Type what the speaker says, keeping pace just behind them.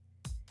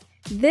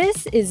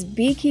This is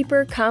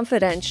Beekeeper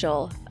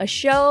Confidential, a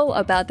show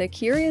about the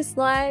curious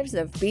lives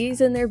of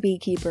bees and their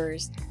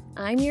beekeepers.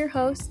 I'm your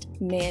host,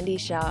 Mandy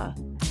Shaw.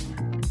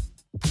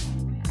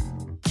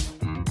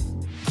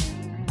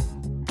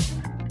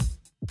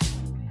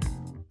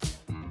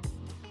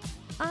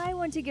 I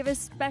want to give a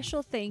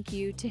special thank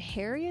you to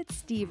Harriet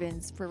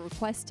Stevens for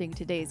requesting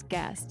today's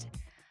guest.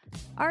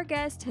 Our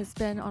guest has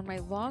been on my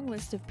long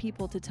list of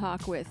people to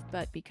talk with,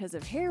 but because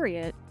of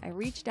Harriet, I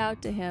reached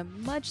out to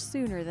him much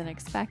sooner than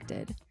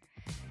expected.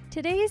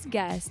 Today's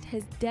guest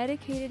has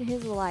dedicated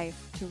his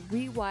life to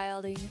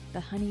rewilding the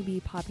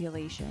honeybee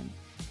population.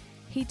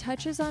 He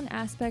touches on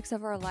aspects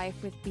of our life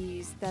with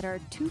bees that are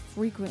too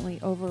frequently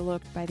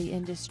overlooked by the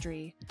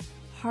industry: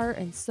 heart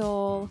and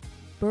soul,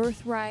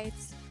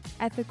 birthrights,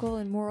 ethical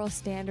and moral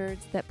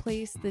standards that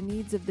place the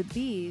needs of the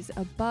bees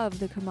above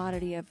the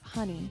commodity of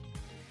honey.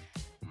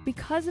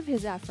 Because of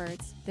his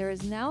efforts, there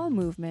is now a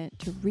movement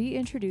to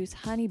reintroduce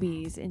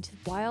honeybees into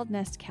wild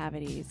nest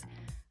cavities,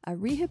 a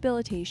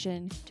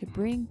rehabilitation to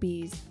bring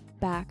bees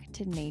back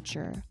to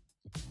nature.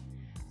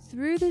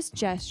 Through this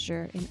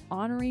gesture in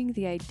honoring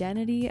the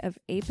identity of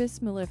Apis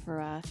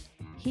mellifera,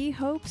 he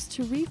hopes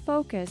to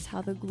refocus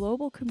how the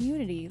global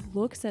community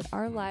looks at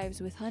our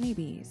lives with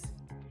honeybees.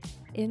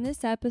 In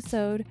this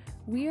episode,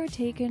 we are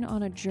taken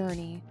on a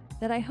journey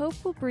that I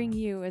hope will bring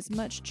you as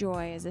much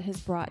joy as it has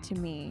brought to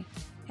me,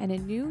 and a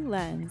new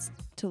lens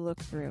to look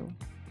through.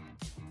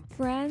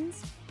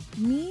 Friends,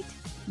 meet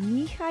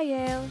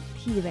Michael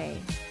Thiele.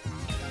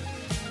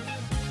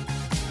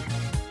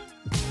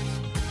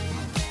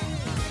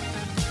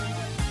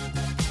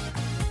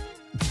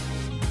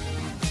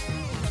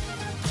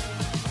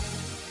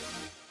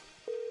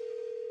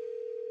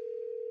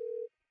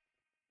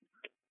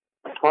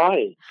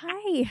 Hi.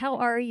 Hi, how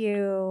are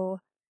you?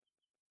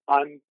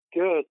 I'm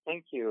good,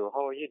 thank you.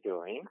 How are you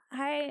doing?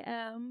 I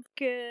am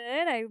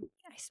good. I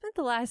spent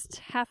the last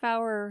half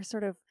hour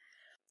sort of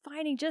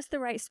finding just the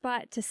right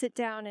spot to sit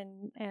down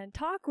and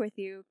talk with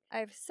you.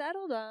 I've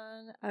settled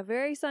on a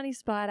very sunny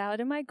spot out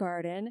in my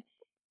garden,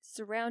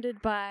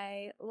 surrounded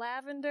by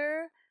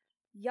lavender,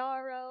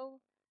 yarrow,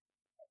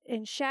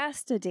 and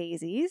Shasta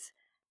daisies.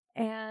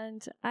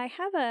 And I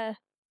have a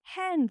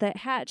hen that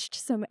hatched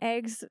some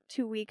eggs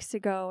 2 weeks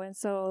ago. And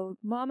so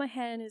Mama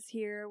Hen is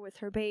here with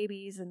her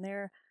babies, and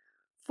they're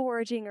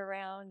foraging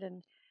around,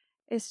 and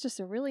it's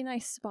just a really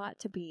nice spot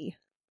to be.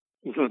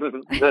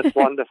 That's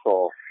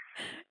wonderful.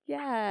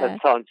 Yeah. That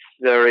sounds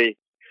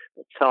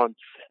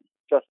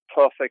just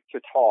perfect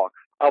to talk.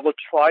 I will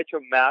try to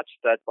match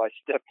that by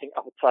stepping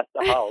outside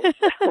the house.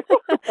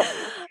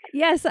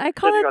 Yes,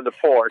 Sitting on the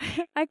porch.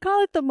 I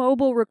call it the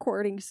mobile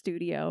recording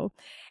studio.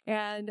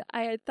 And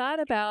I had thought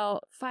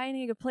about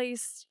finding a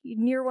place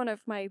near one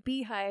of my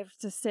beehives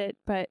to sit,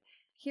 but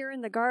here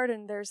in the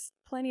garden, there's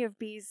plenty of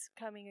bees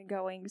coming and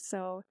going,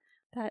 so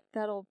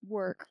that'll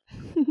work.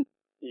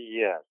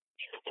 Yes.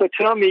 So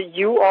tell me,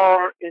 you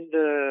are in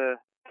the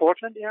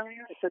Portland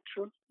area, is that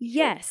true?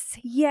 Yes.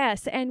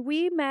 And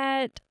we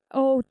met,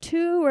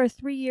 2 or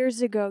 3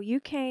 years ago. You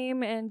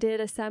came and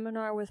did a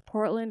seminar with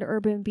Portland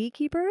Urban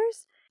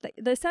Beekeepers.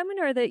 The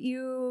seminar that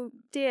you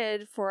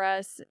did for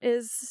us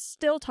is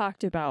still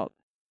talked about.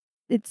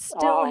 It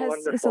still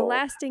has a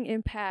lasting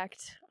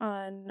impact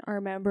on our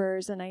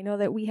members, and I know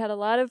that we had a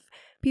lot of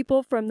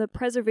people from the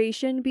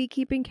Preservation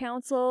Beekeeping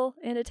Council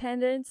in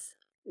attendance.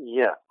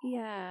 Yeah.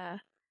 Yeah.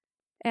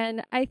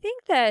 And I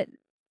think that,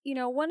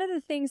 one of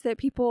the things that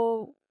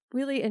people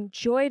really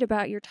enjoyed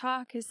about your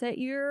talk is that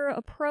your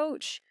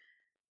approach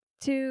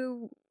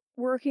to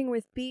working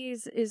with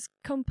bees is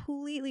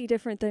completely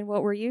different than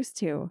what we're used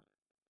to.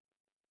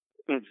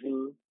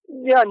 Mm-hmm.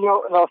 Yeah,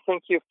 no,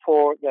 thank you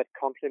for that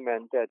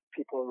compliment. That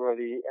people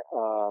really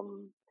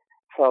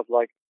felt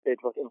like it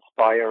was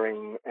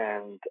inspiring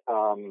and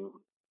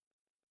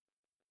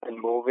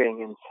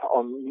moving in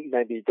on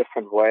maybe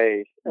different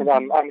ways. And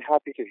Mm-hmm. I'm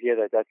happy to hear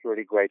that. That's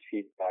really great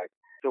feedback.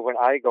 So when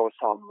I go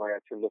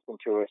somewhere to listen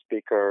to a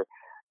speaker,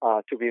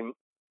 to be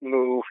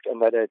moved,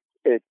 and that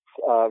it's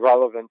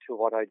relevant to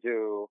what I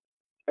do,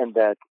 and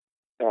that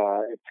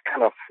it's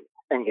kind of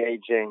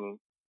engaging,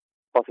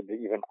 possibly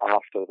even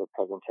after the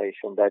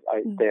presentation, that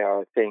there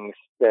are things,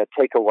 there are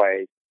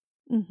takeaways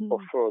for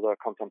further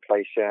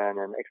contemplation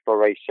and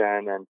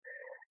exploration, and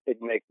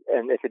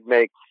if it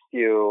makes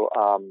you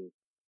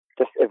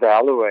just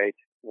evaluate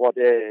what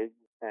is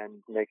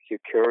and makes you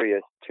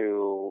curious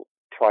to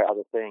try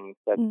other things,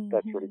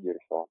 that's really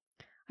beautiful.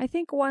 I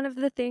think one of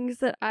the things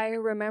that I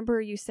remember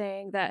you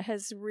saying that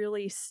has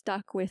really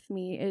stuck with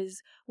me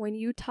is when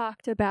you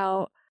talked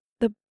about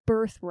the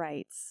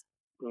birthrights.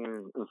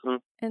 Mm-hmm.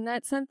 And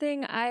that's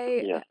something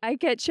I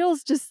get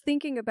chills just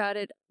thinking about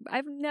it.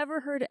 I've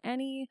never heard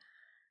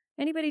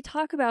anybody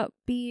talk about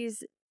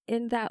bees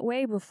in that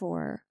way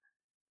before.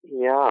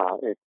 Yeah,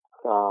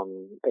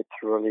 it's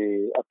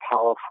really a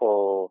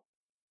powerful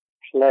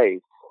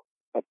place,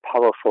 a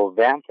powerful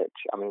vantage.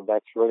 I mean,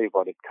 that's really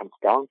what it comes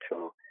down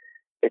to.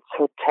 It's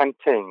so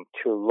tempting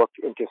to look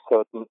into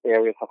certain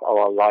areas of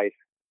our life,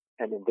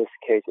 and in this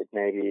case, it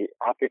may be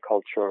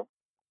apiculture,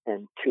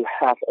 and to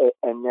have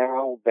a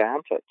narrow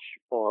vantage,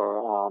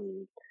 or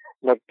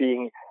not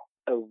being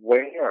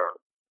aware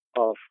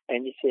of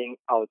anything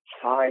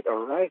outside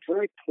or right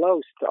very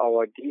close to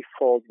our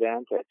default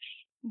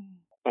vantage.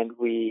 And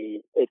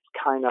it's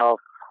kind of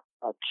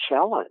a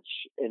challenge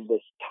in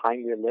this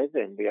time we live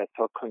in. We are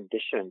so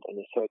conditioned in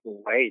a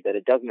certain way that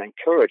it doesn't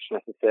encourage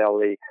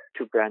necessarily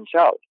to branch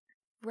out.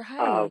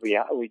 Right.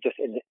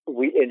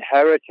 We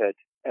inherited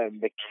a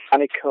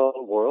mechanical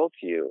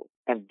worldview,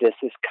 and this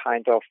is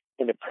kind of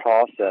in the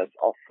process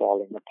of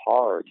falling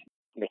apart.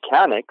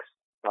 Mechanics,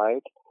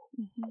 right?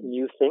 Mm-hmm.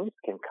 New things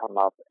can come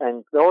up,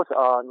 and those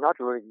are not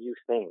really new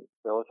things.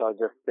 Those are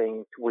just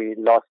things we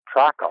lost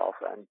track of,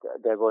 and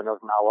they were not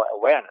in our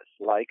awareness,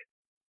 like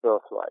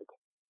birthright.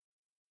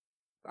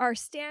 Our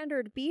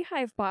standard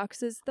beehive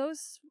boxes,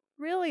 those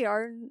really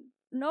are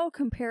no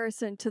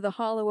comparison to the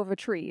hollow of a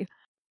tree.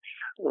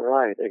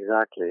 Right,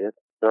 exactly. It's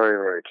very,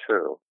 very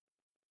true.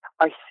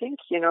 I think,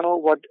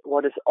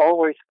 what is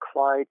always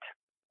quite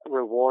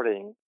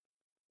rewarding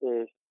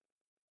is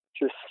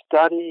to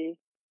study,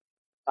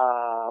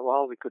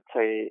 we could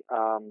say,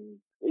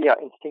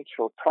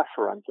 instinctual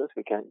preferences.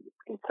 We can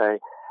say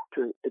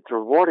it's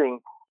rewarding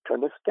to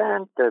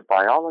understand the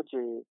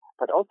biology,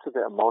 but also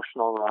the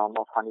emotional realm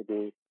of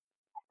honeybees,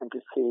 and to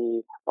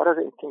see what are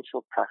the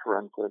instinctual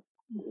preferences,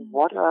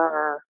 what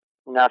are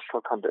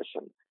natural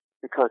conditions,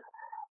 because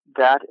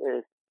that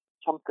is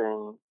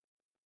something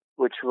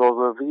which will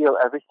reveal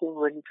everything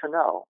we need to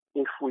know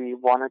if we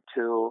wanted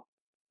to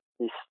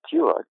be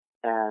stewards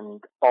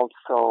and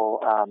also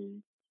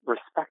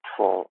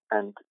respectful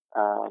and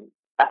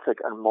ethic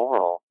and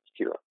moral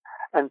stewards.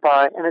 And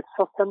it's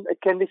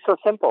it can be so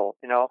simple.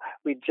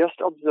 We just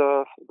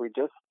observe, we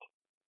just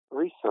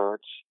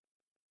research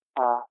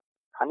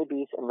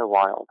honeybees in the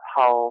wild,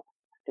 how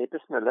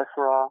Apis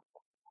mellifera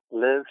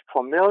lived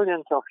for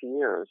millions of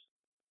years.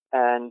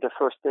 And the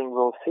first thing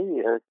we'll see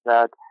is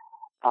that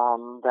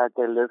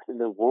they lived in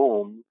the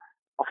womb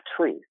of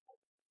trees.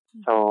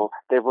 Mm-hmm. So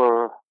they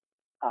were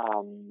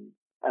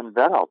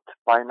enveloped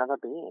by another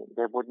being.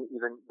 They wouldn't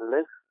even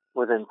live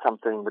within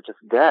something which is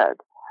dead,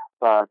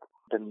 but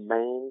the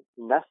main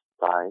nest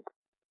site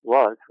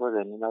was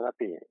within another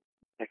being.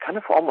 They're kind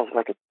of almost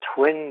like a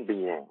twin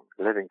being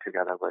living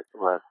together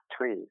with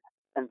trees.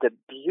 And the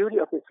beauty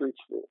of this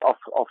of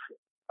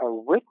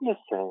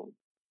witnessing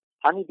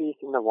honeybees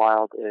in the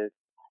wild is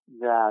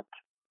that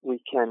we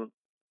can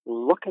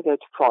look at it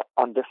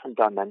on different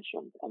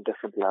dimensions, on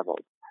different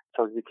levels.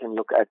 So we can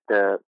look at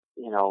the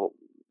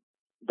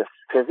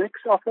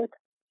physics of it,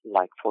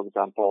 like, for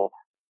example,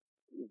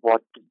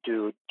 what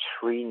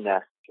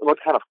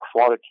kind of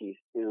qualities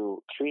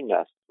do tree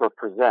nests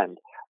represent?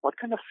 What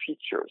kind of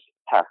features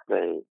have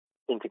they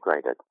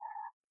integrated?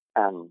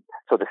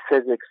 So the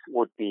physics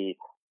would be,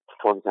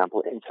 for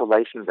example,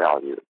 insulation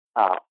value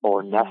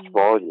or nest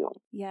volume.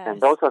 Yes. And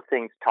those are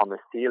things Thomas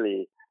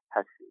Seeley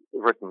has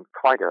written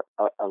quite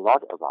a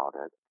lot about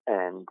it.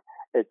 And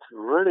it's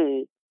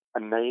really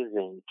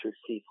amazing to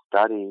see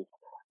studies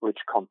which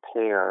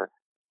compare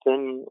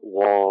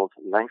thin-walled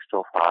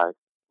Langstroth hives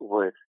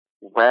with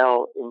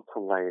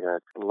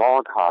well-insulated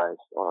log hives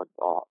or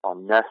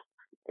nests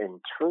in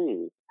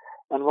trees,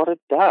 and what it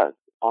does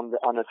on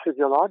a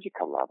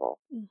physiological level.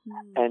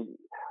 Mm-hmm. And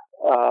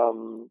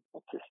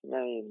what's his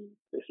name?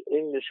 This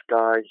English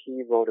guy,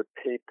 he wrote a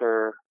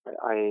paper.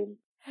 I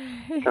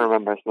can't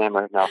remember his name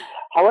right now.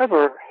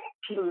 However,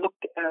 he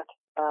looked at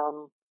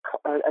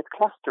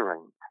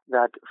clustering,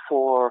 that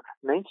for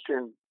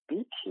mainstream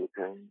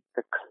beekeeping,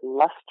 the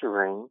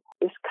clustering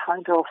is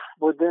kind of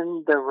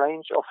within the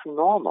range of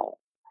normal.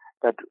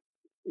 That,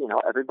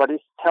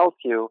 everybody tells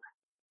you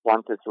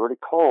once it's really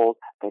cold,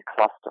 they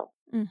cluster.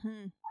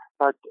 Mm-hmm.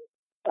 But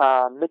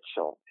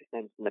Mitchell, his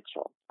name's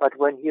Mitchell. But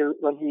when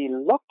he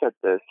looked at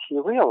this, he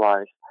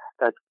realized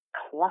that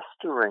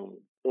clustering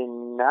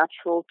in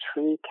natural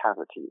tree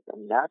cavities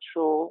and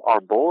natural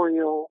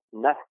arboreal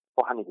nests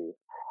for honeybees,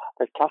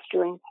 that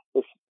clustering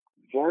is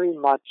very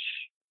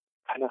much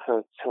kind of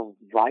a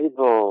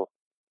survival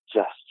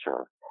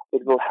gesture.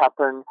 It will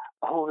happen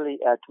only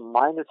at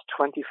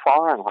 -20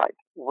 Fahrenheit,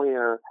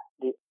 where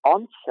the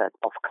onset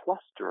of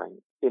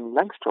clustering in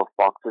Langstroth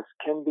boxes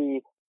can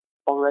be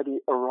already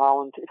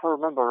around, if I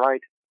remember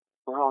right,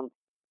 around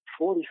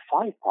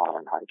 45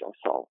 Fahrenheit or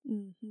so.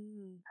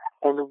 Mm-hmm.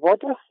 And what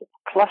does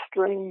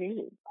clustering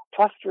mean?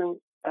 Clustering,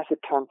 as it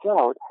turns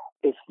out,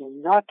 is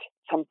not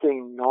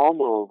something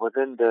normal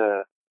within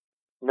the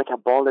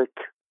metabolic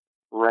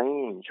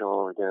range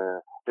or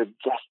the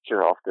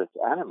gesture of this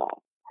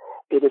animal.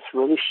 It is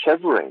really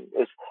shivering.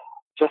 It's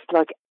just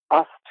like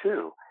us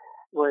too.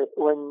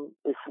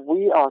 If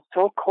we are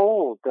so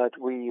cold that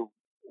we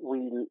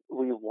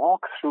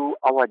walk through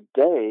our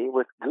day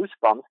with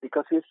goosebumps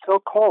because we're so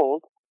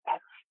cold,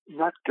 that's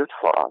not good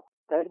for us.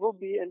 That will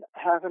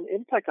have an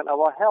impact on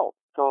our health.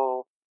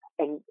 So,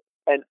 and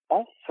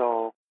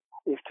also,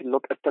 if you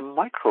look at the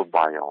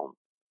microbiome,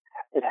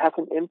 it has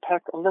an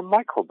impact on the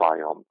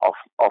microbiome of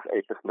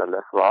Apis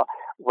mellifera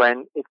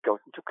when it goes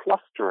into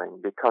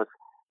clustering, because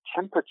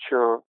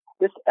temperature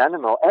this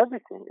animal,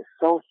 everything is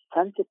so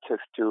sensitive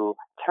to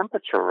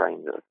temperature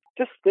ranges.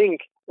 Just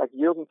think, like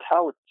Jürgen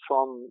Tautz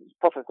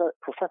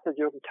Professor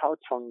Jürgen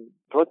Tautz from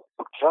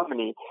Würzburg,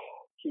 Germany.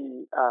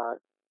 He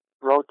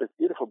wrote this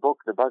beautiful book,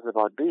 The Buzz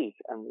About Bees,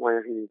 and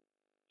where he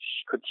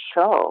could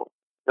show,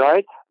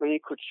 right,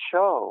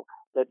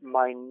 that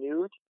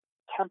minute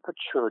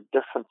temperature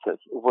differences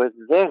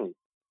within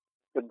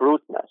the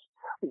brood nest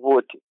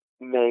would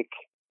make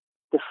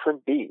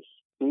different bees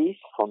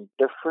from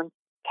different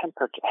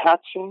temperature,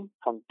 hatching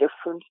from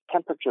different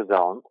temperature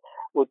zones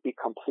would be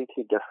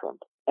completely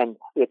different. And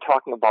we're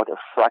talking about a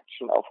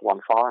fraction of 1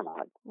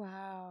 Fahrenheit.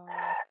 Wow.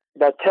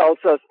 That tells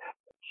us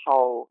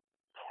how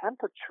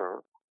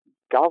temperature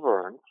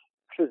governs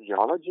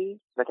physiology,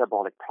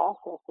 metabolic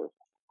processes,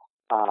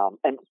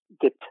 and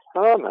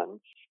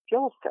determines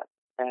skill sets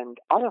and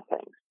other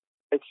things.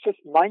 It's just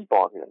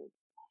mind-boggling.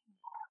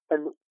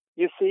 And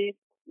you see,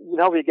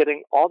 we're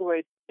getting all the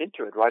way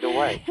into it right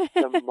away.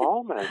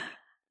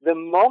 The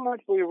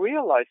moment we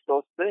realize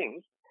those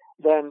things,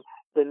 then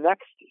the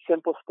next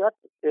simple step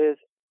is,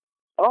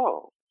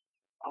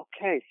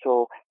 okay,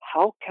 so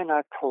how can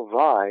I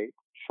provide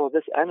for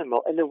this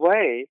animal in a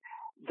way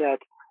that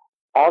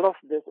all of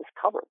this is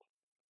covered?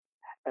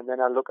 And then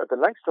I look at the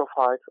Langstroth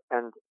hive,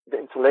 and the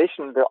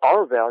insulation, the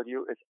R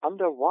value is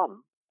under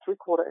 1,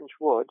 3/4 inch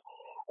wood.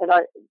 And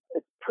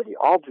it's pretty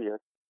obvious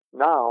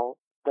now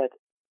that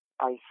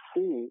I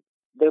see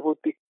they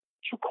would be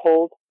too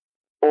cold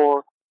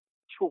or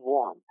too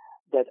warm,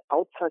 that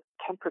outside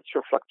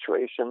temperature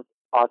fluctuations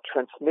are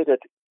transmitted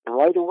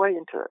right away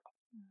into it.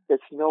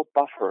 There's no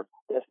buffer.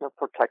 There's no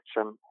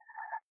protection.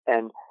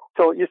 And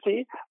so you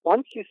see,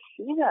 once you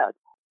see that,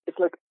 it's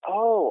like,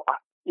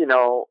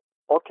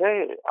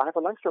 okay, I have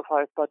a Langstroth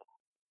hive, but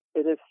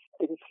it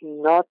is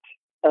not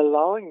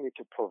allowing me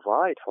to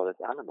provide for this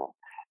animal.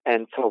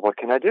 And so what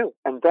can I do?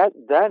 And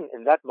then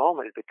in that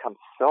moment, it becomes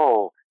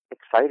so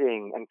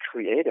exciting and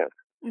creative.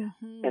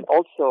 Mm-hmm. And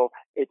also,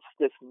 it's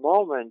this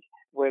moment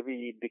where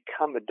we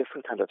become a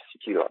different kind of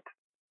steward.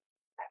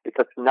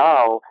 Because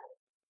now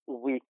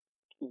we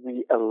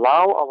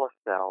allow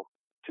ourselves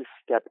to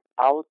step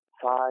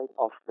outside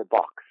of the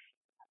box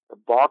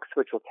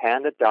which was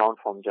handed down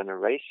from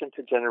generation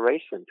to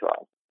generation to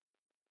us,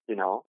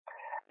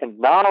 And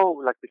now,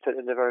 like we said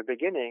in the very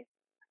beginning,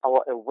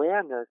 our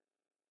awareness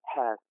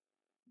has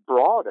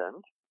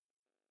broadened,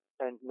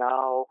 and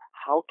now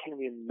how can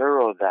we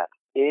mirror that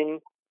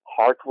in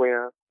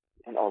hardware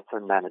and also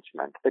in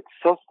management? It's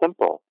so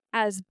simple.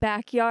 As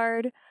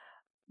backyard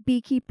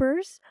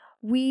beekeepers,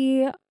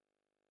 we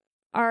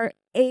are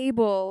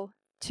able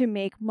to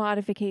make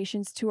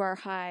modifications to our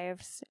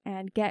hives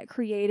and get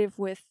creative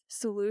with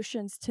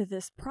solutions to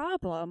this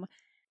problem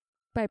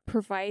by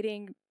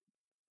providing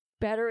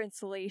better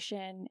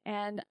insulation.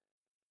 And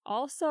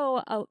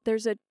also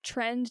there's a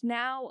trend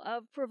now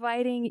of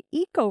providing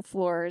eco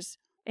floors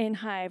in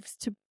hives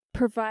to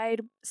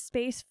provide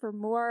space for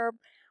more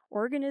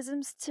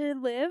organisms to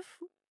live,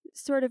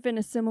 sort of in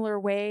a similar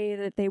way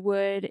that they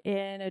would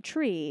in a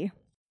tree.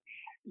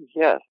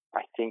 Yes,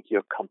 I think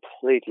you're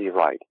completely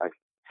right. I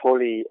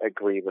fully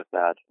agree with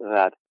that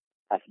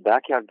as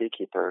backyard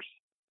beekeepers,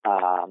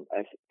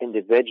 as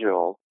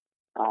individuals,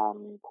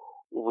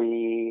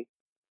 we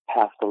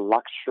have the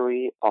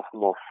luxury of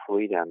more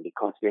freedom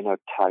because we're not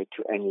tied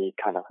to any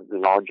kind of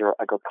larger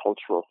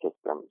agricultural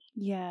systems.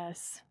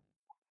 Yes.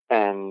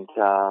 And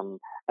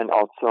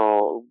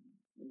also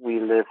we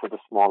live with a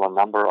smaller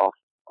number of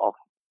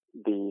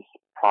bees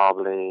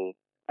probably,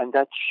 and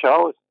that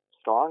shows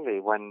strongly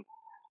when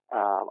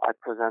I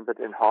presented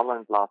in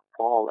Holland last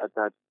fall at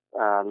that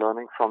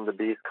Learning from the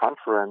Bees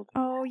conference.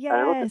 Oh, yes.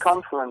 And it was a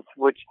conference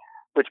which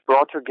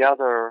brought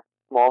together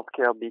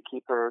small-scale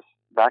beekeepers,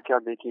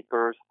 backyard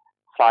beekeepers,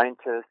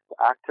 scientists,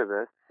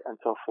 activists, and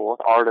so forth,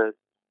 artists.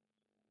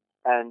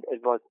 And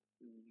it was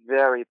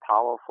very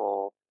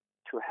powerful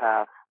to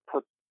have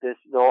put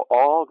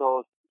all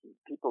those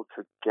people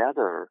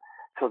together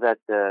so that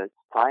the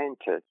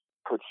scientists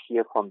could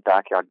hear from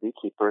backyard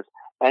beekeepers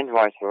and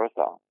vice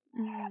versa.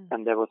 Mm.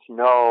 And there was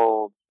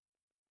no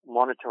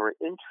monetary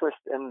interest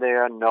in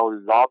there, no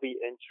lobby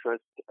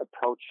interest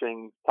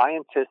approaching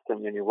scientists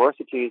and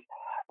universities,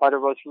 but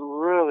it was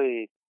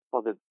really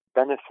for the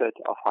benefit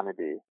of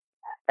honeybees.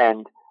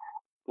 And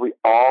we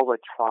all were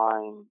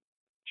trying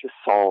to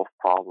solve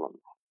problems.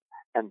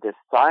 And the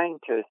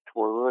scientists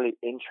were really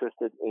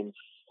interested in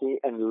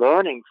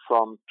learning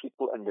from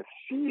people in the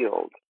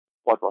field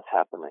what was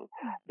happening.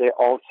 They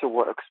also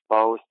were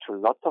exposed to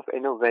lots of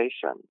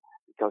innovation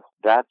because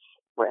that's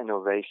where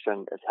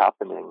innovation is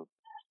happening.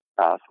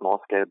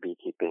 Small-scale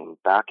beekeeping,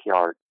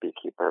 backyard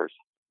beekeepers,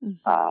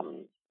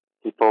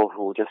 people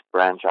who just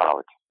branch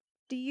out.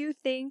 Do you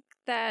think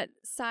that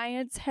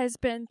science has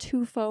been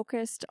too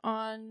focused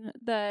on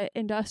the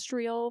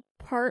industrial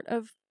part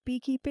of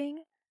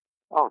beekeeping?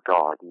 Oh,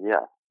 God,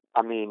 yes.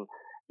 I mean,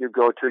 you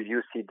go to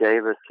UC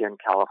Davis here in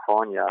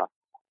California,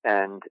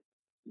 and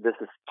this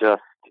is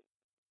just,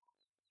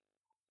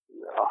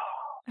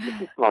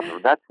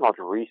 that's not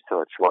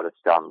research what is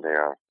done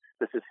there.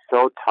 this is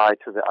so tied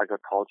to the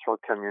agricultural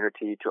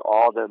community, to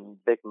all the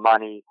big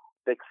money,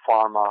 big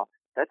pharma.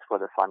 That's where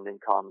the funding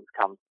comes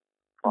from.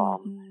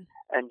 Mm-hmm.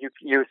 And you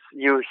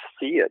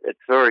see it. It's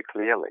very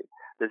clearly.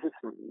 This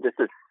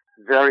is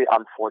very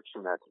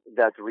unfortunate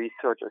that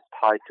research is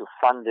tied to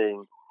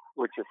funding,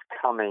 which is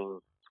coming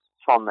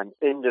from an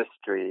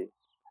industry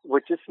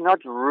which is not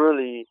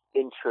really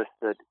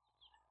interested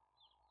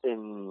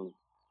in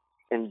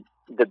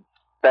the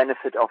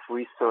benefit of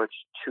research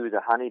to the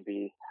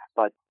honeybees,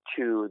 but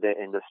to the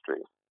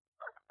industry.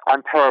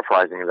 I'm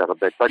paraphrasing a little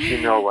bit, but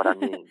you know what I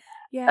mean.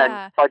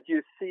 Yeah. But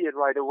you see it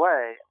right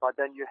away, but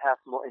then you have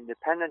more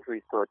independent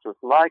researchers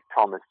like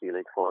Thomas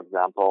Seelig, for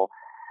example,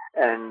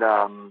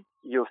 and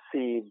you'll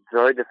see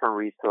very different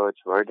research,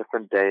 very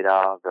different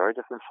data, very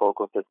different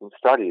focuses and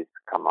studies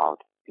come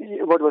out.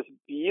 What was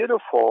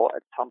beautiful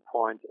at some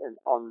point in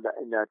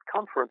that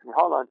conference in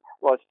Holland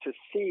was to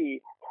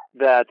see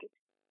that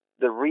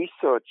the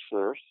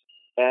researchers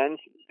and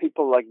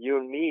people like you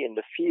and me in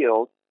the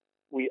field,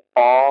 we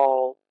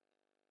all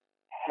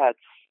had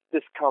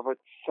discovered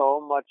so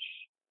much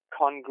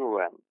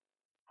congruence.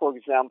 For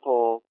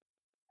example,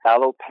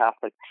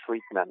 allopathic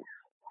treatments.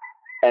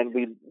 And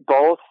we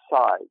both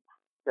sides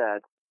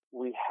said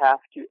we have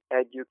to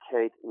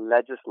educate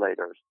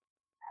legislators,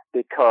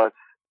 because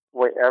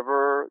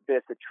wherever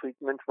there's a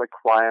treatment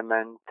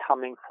requirement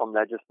coming from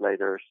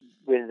legislators,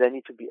 they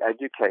need to be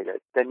educated.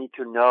 They need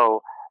to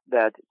know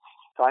that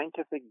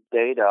scientific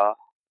data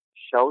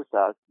shows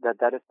us that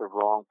that is the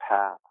wrong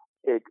path.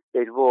 It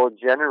will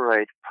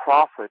generate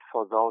profit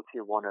for those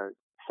who want to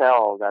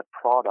sell that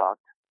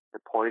product, the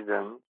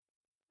poison,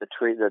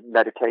 the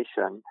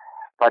medication,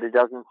 but it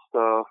doesn't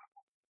serve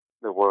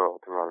the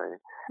world, really.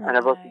 Right. And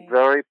it was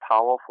very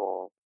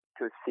powerful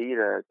to see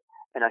this.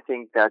 And I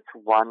think that's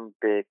one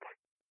big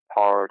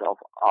part of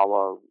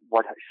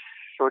what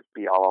should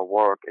be our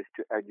work, is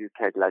to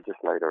educate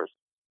legislators.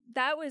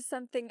 That was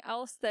something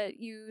else that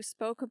you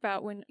spoke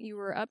about when you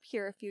were up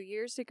here a few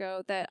years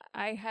ago that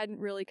I hadn't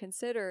really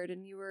considered.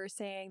 And you were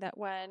saying that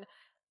when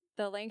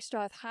the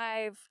Langstroth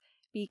hive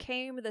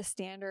became the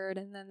standard,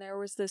 and then there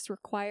was this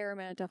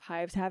requirement of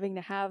hives having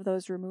to have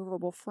those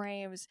removable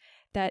frames,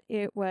 that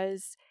it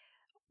was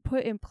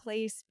put in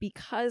place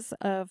because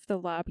of the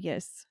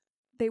lobbyists.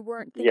 They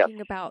weren't thinking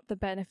about the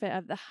benefit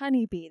of the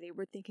honeybee. They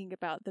were thinking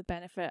about the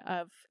benefit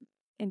of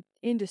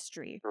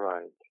industry.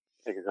 Right,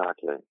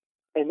 exactly.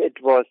 And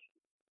it was,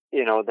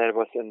 that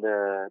was in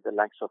the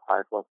Langstroth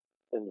hive was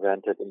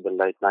invented in the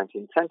late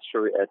 19th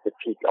century at the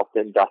peak of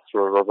the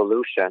Industrial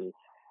Revolution.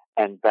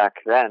 And back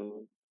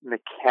then,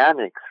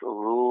 mechanics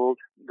ruled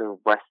the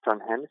Western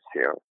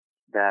Hemisphere.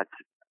 That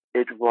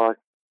it was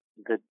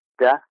the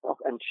death of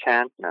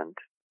enchantment.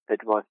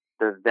 It was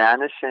the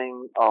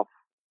vanishing of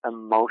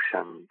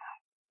emotions.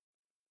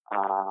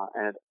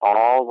 And it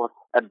all was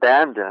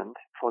abandoned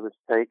for the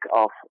sake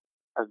of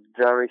a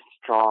very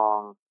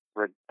strong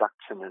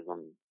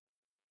reductionism.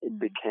 It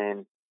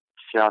became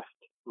just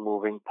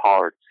moving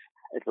parts.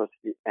 It was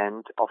the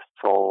end of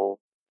soul.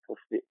 It was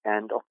the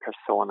end of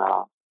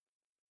persona.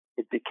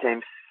 It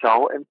became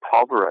so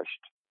impoverished.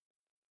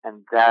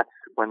 And that's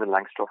when the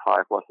Langstroth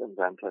hive was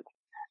invented.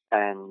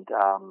 And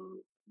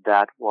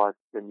that was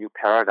the new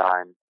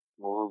paradigm,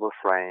 movable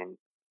frame.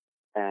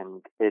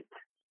 And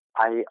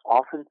I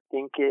often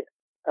think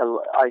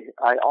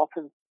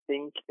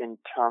in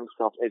terms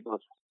of it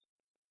was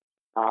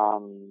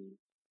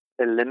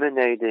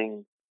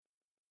eliminating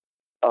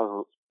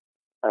a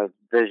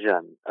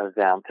vision, a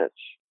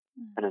vantage,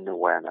 and an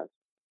awareness.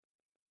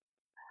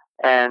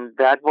 And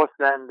that was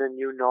then the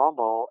new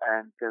normal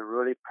and the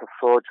really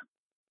preferred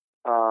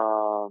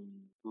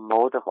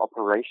mode of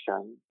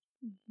operation.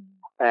 Mm-hmm.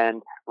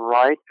 And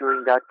right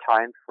during that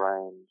time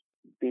frame,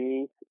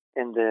 bees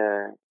in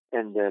the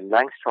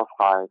Langstroth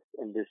hive,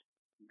 in this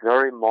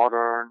very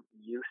modern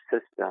new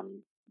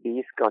system,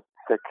 bees got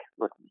sick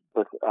with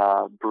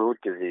brood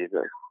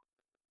diseases.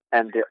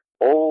 And the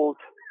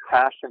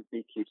old-fashioned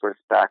beekeepers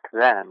back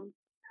then,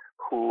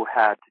 who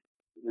had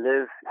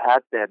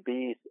their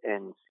bees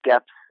in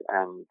skeps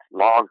and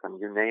logs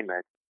and you name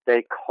it,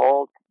 they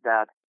called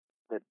that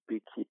the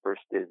beekeepers'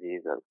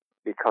 diseases,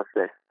 because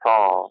they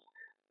saw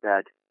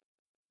that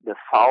the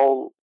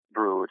foul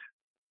brood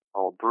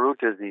or brood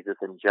diseases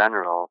in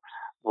general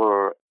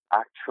were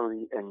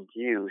actually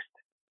induced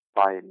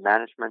by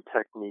management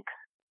techniques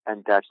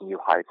and that new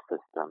hive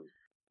system.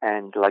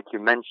 And like you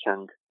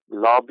mentioned,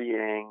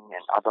 lobbying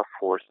and other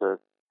forces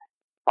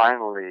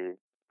finally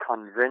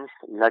convinced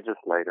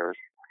legislators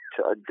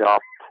to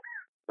adopt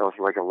those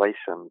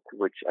regulations,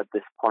 which at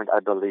this point I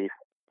believe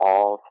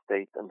all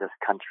states in this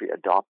country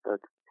adopted.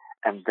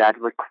 And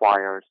that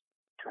requires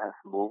to have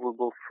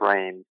movable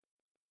frames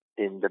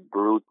in the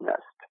brood nest,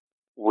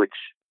 which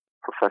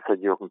Professor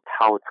Jürgen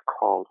Tautz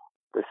calls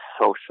the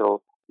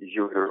social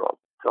uterus.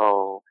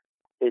 So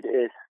it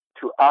is,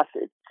 to us,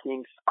 it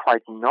seems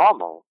quite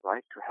normal,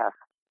 right, to have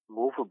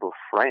movable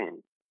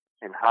frames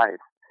in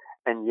hives.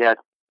 And yet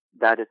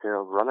that is a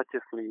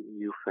relatively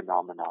new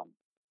phenomenon.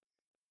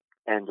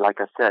 And like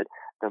I said,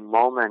 the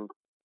moment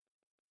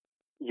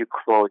you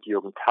quote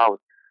Jürgen Taus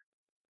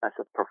as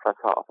a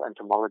professor of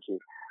entomology,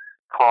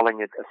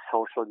 calling it a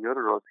social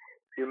uterus,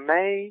 you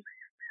may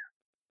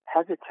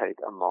hesitate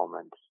a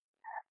moment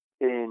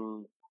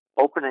in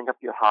opening up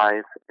your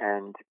hive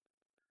and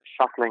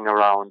shuffling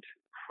around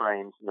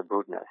frames in the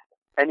brood nest.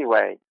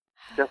 Anyway,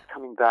 just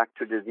coming back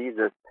to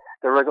diseases,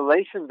 the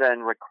regulation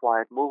then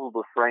required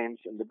movable frames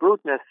in the brood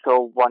nest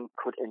so one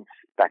could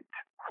inspect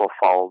for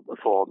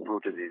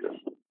brood diseases.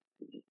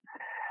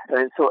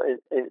 And so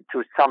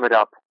to sum it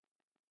up,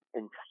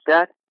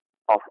 instead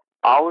of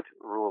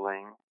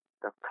outruling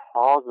the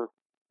causes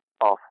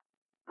of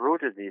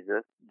brood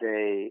diseases,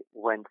 they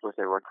went with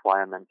the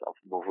requirements of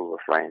movable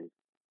frames.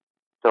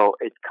 So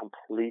it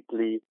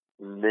completely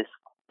missed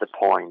the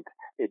point.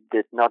 It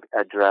did not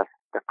address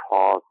the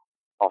cause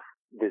of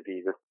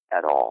diseases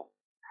at all.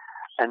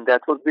 And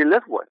that's what we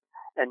live with.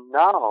 And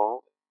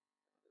now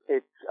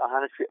it's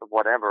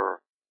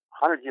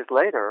 100 years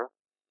later,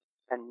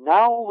 and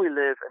now we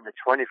live in the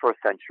 21st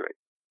century.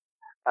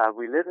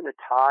 We live in a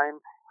time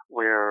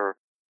where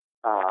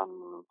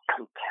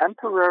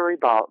contemporary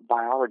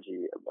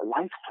biology,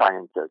 life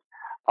sciences,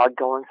 are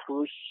going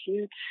through a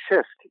huge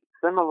shift,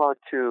 similar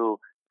to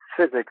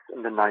physics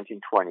in the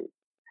 1920s.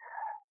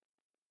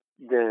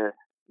 The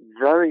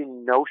very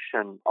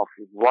notion of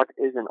what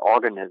is an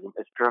organism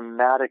is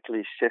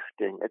dramatically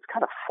shifting. It's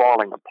kind of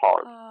falling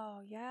apart.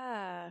 Oh,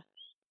 yeah.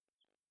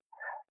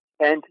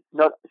 And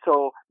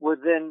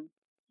within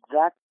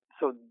that,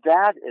 so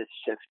that is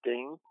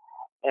shifting.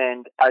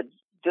 And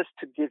just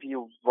to give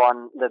you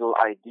one little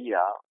idea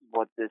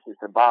what this is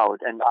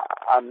about, and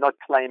I'm not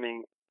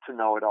claiming to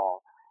know it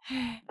all,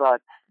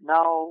 but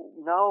now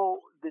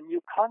the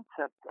new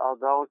concepts are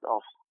those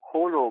of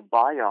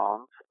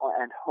holobionts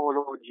and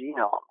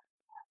hologenomes,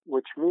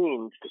 which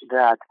means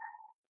that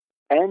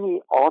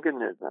any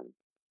organism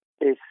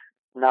is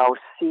now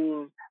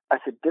seen as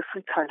a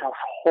different kind of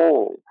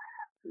whole,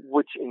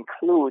 which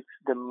includes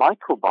the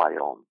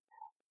microbiome.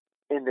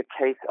 In the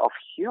case of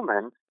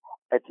humans,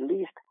 at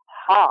least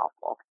half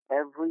of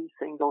every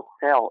single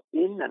cell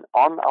in and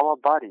on our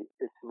body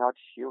is not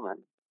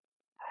human.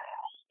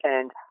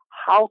 And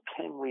how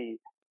can we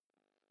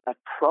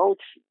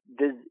approach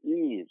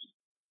disease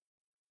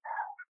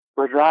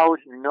without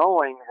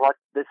knowing what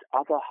this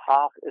other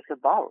half is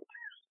about?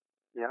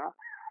 Yeah.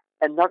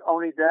 And not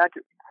only that,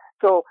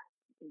 so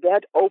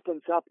that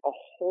opens up a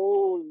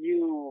whole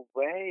new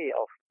way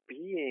of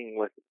being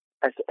with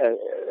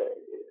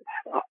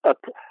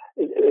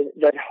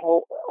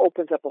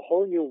opens up a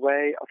whole new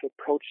way of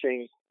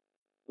approaching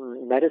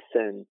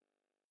medicine,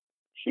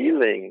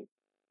 healing,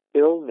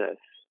 illness,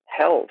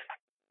 health.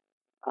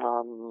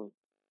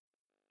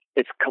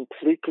 It's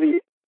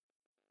completely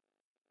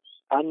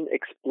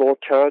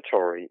unexplored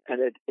territory,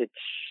 and it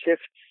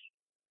shifts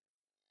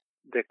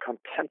the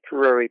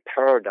contemporary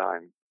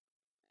paradigm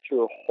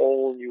to a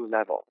whole new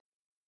level.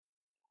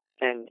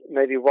 And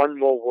maybe one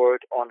more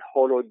word on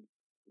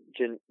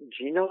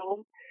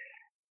hologenome.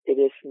 It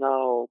is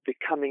now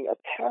becoming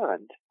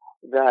apparent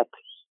that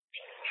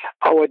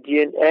our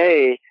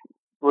DNA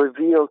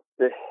reveals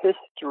the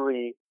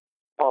history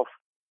of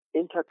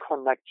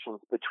interconnections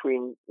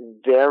between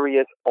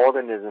various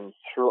organisms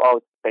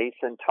throughout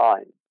space and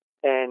time.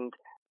 And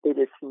it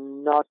is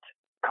not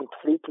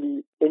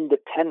completely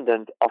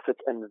independent of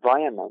its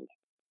environment,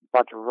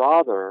 but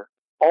rather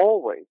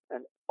always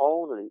and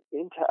only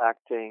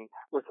interacting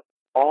with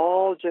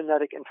all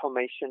genetic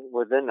information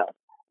within us,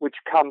 which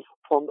comes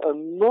from a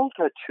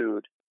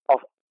multitude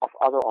of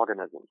other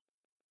organisms.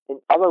 In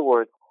other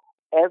words,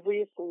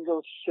 every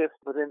single shift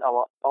within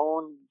our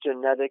own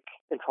genetic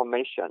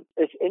information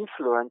is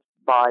influenced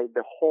by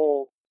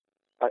all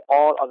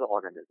other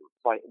organisms,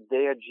 by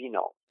their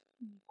genome.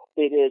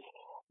 It is,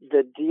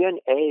 the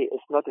DNA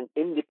is not an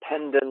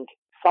independent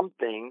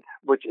something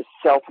which is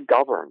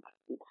self-governed.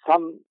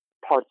 Some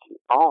parts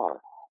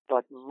are,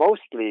 but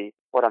mostly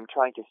what I'm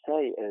trying to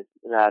say is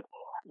that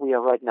we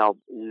are right now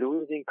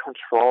losing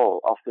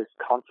control of this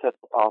concept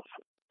of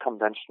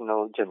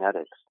conventional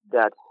genetics,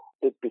 that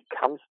it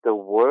becomes the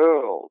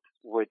world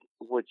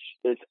which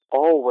is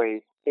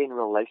always in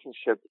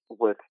relationship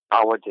with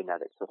our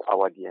genetics, with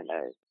our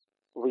DNA.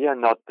 We are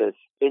not this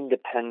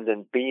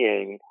independent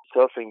being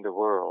surfing the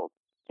world.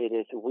 It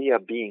is, we are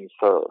being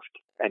served.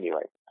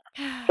 Anyway.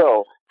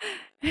 So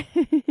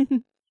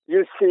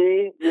you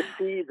see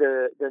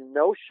the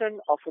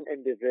notion of an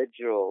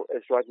individual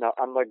is right now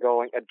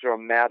undergoing a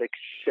dramatic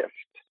shift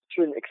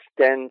to an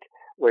extent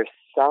where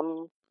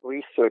some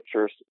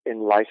researchers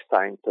in life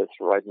sciences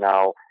right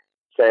now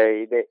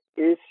say there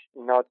is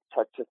not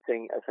such a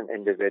thing as an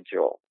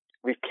individual.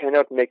 We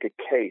cannot make a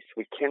case.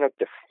 We cannot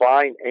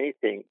define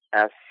anything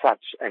as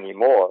such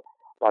anymore,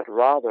 but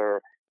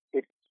rather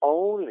it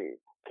only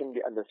can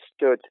be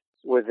understood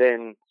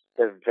within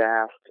the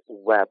vast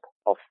web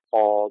of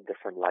all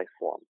different life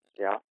forms.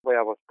 Yeah. Where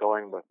I was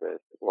going with this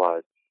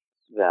was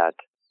that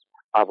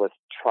I was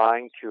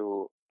trying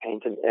to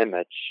paint an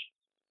image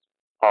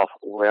of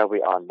where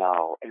we are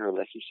now in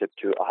relationship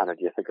to 100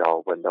 years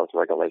ago when those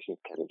regulations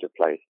came into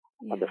place.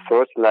 Yeah. And the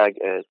first leg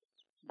is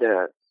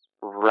the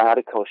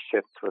radical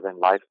shifts within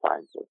life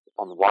sciences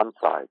on one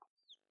side,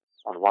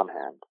 on one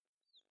hand.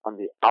 On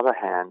the other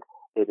hand,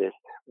 it is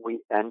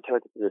we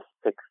entered the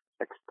sixth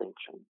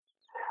extinction.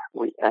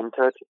 We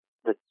entered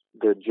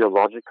the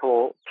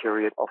geological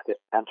period of the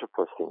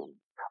Anthropocene,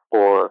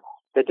 or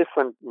the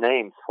different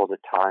names for the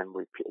time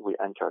we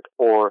entered,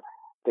 or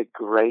the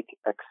Great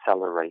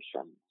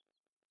Acceleration.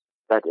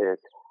 That is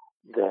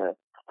the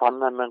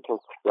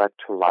fundamental threat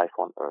to life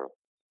on Earth,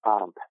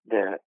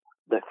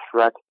 the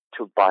threat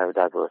to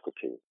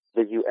biodiversity.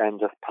 The UN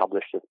just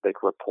published this big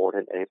report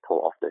in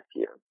April of this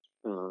year.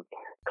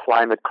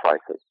 Climate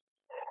crisis.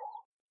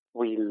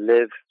 We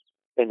live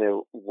in a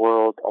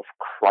world of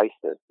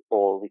crisis,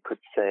 or we could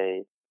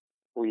say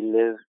we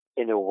live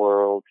in a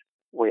world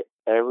where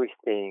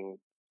everything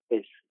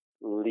is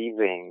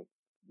leaving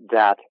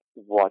that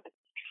what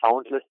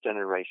countless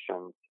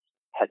generations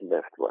had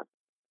lived with.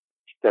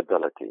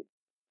 Stability.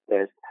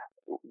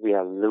 We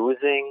are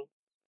losing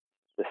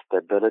the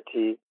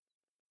stability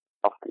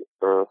of the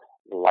Earth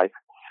life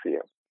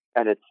sphere,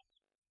 and it's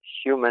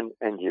human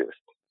induced.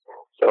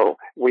 So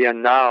we are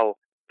now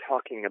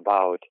talking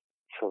about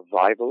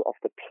survival of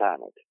the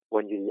planet.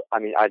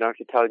 I don't have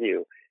to tell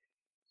you,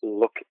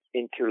 look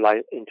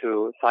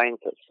into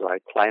sciences,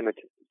 right? Climate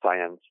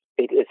science.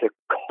 It is a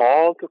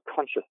call to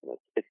consciousness.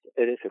 It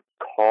is a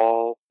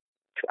call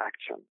to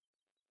action.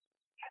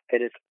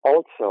 It is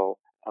also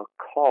a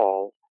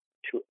call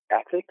to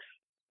ethics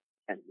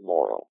and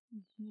moral.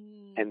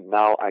 Mm-hmm. And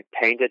now I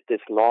painted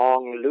this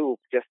long loop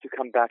just to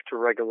come back to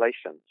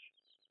regulations.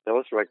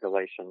 Those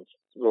regulations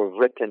were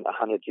written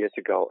 100 years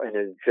ago in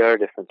a very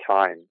different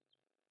time.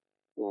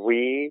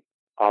 We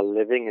are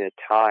living in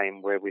a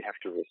time where we have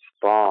to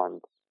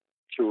respond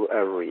to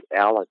a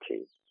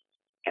reality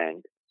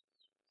and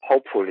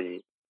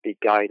hopefully be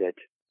guided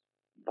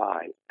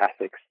by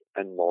ethics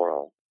and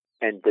moral.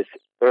 And this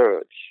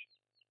urge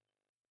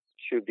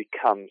to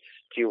become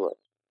stewards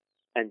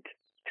and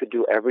to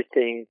do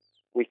everything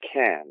we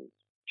can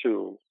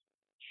to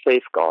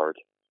safeguard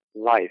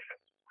life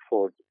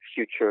for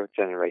future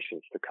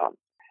generations to come.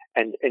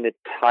 And in a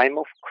time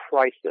of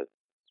crisis,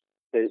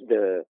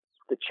 the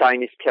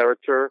Chinese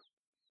character,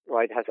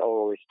 right, has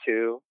always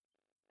two,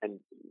 and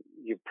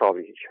you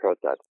probably heard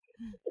that.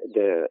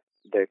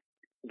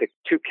 The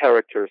two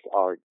characters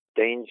are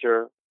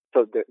danger.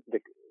 So the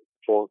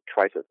for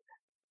crisis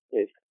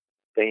is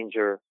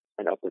danger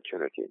and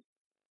opportunity,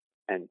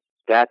 and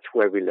that's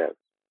where we live.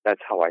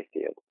 That's how I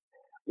see it.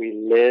 We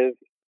live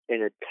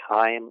in a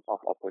time of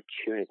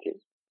opportunity,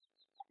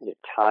 in a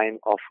time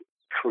of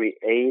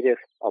creative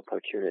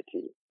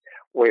opportunity,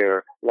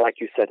 where, like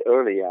you said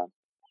earlier,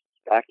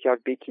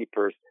 backyard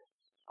beekeepers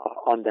are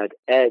on that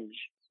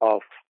edge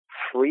of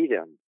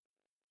freedom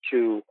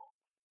to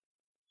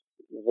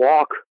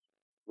walk,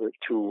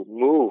 to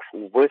move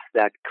with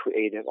that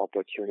creative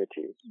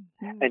opportunity,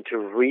 mm-hmm. and to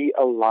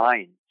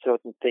realign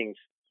certain things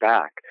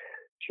back,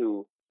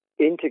 to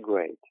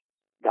integrate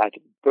that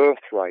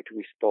birthright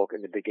we spoke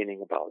in the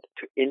beginning about,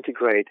 to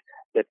integrate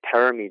the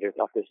parameters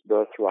of this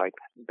birthright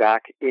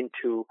back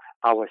into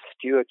our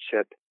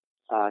stewardship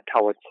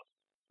towards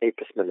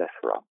Apis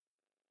mellifera.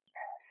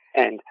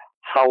 And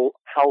how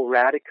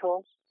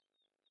radical,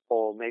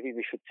 or maybe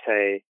we should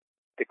say,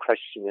 the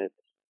question is,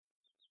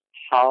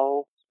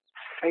 how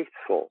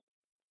faithful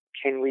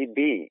can we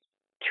be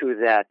to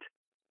that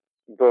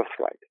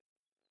birthright?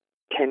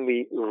 Can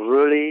we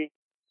really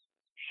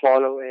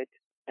follow it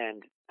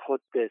and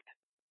put this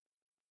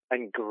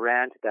and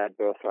grant that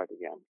birthright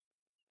again?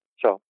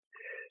 So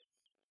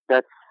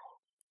that's,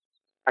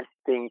 I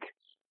think,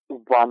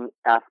 one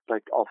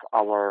aspect of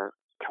our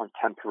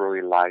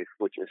contemporary life,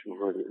 which is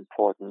really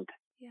important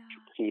to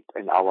keep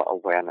in our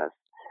awareness,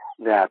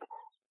 that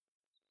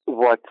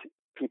what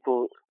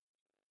people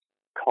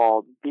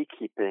call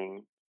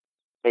beekeeping,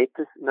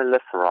 Apis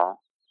mellifera,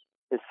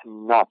 is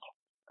not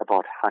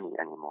about honey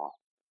anymore.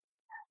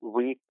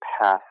 We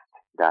passed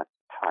that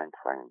time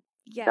frame.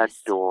 Yes. That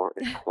door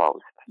is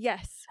closed.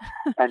 Yes.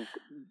 And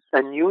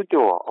a new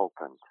door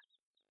opened.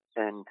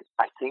 And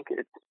I think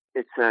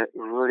it's a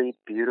really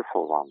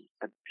beautiful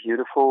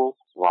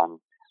one,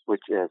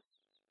 which is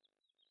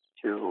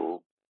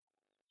to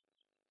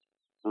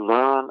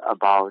learn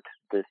about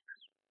this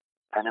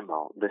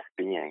animal, this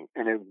being,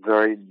 in a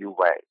very new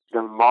way.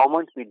 The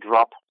moment we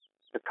drop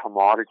the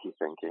commodity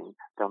thinking,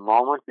 the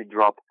moment we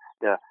drop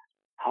the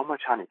how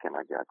much honey can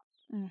I get,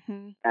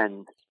 mm-hmm.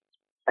 and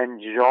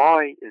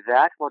enjoy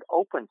that, what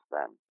opens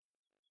them,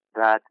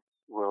 that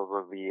will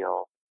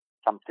reveal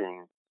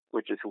something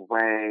which is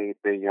way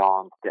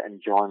beyond the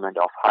enjoyment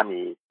of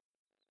honey.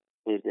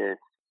 It is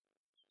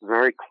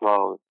very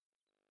close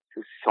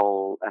to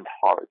soul and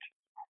heart,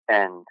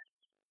 and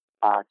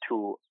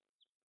to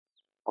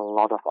a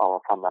lot of our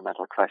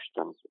fundamental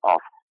questions of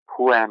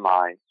who am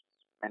I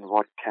and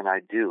what can I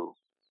do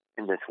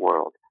in this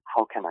world?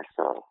 How can I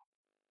serve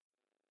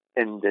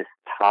in this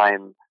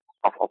time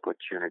of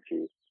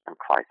opportunity and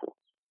crisis?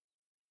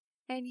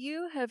 And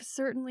you have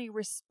certainly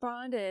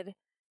responded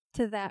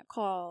to that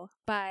call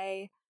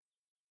by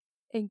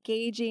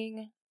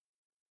engaging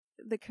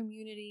the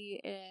community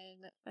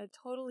in a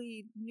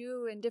totally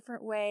new and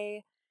different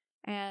way.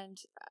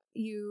 And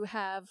you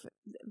have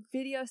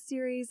video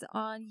series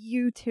on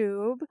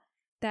YouTube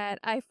that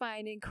I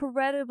find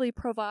incredibly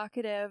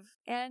provocative.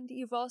 And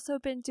you've also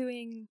been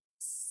doing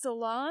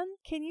salon.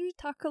 Can you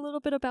talk a little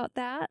bit about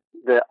that?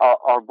 The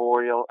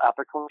Arboreal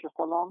Apiculture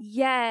Salon?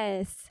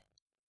 Yes.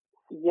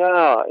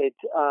 Yeah,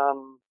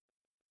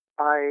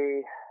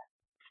 I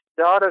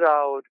started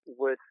out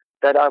with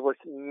that I was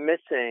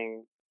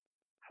missing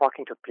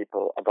talking to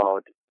people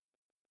about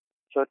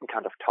certain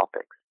kind of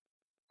topics.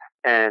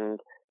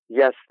 And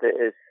yes,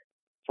 there is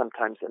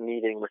sometimes a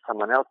meeting with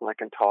someone else and I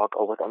can talk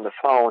over on the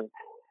phone.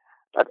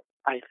 But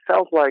I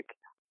felt like,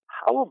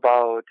 how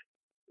about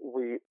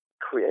we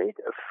create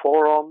a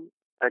forum,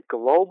 a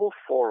global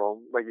forum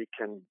where you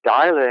can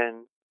dial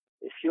in.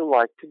 If you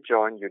like to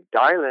join, you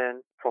dial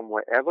in from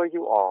wherever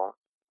you are,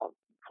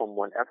 from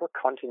whatever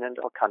continent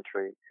or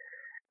country,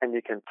 and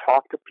you can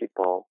talk to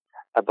people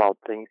about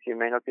things you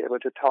may not be able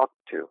to talk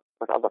to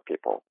with other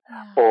people.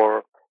 Yeah.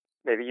 Or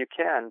maybe you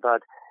can,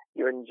 but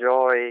you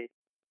enjoy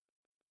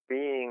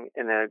being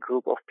in a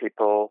group of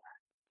people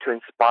to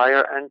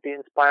inspire and be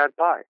inspired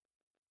by.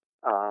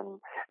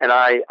 And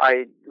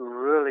I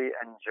really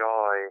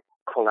enjoy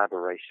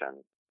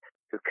collaboration,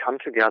 to come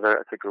together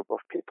as a group of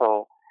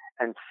people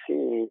and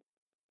see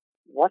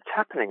what's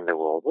happening in the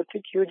world. What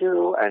did you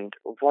do? And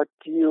what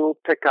do you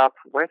pick up?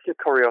 Where's your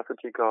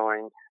curiosity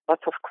going?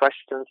 Lots of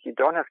questions. You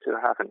don't have to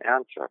have an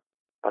answer.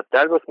 But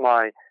that was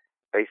my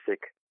basic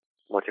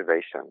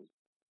motivation.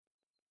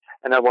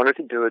 And I wanted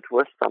to do it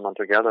with someone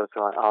together.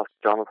 So I asked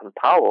Jonathan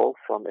Powell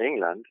from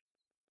England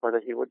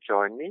whether he would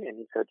join me. And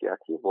he said, yes,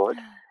 he would.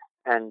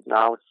 And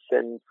now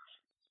since,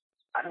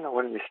 I don't know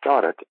when we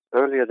started,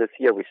 earlier this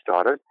year we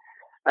started.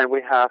 And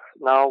we have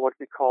now what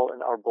we call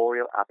an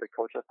Arboreal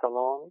Apiculture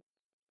Salon,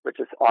 which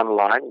is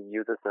online. It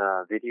uses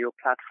a video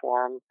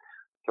platform,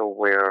 so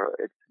where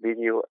it's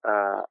video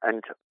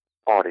and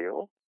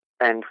audio.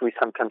 And we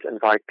sometimes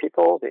invite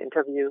people to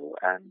interview,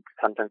 and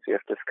sometimes we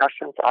have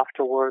discussions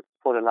afterwards.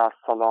 For the last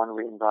salon,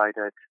 we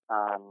invited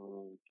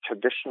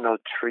traditional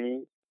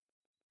tree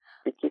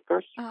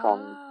beekeepers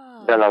from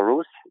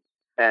Belarus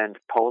and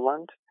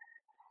Poland,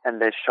 and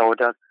they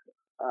showed us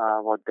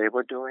what they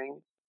were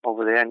doing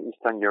over there in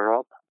Eastern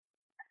Europe.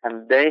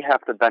 And they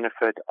have the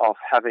benefit of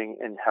having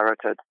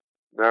inherited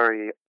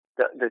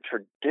the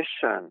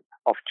tradition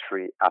of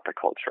tree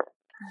apiculture.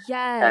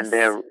 Yes.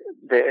 And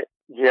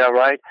yeah,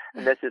 right.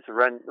 And there's this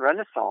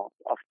renaissance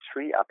of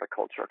tree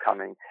apiculture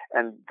coming.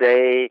 And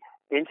they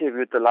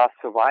interviewed the last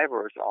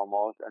survivors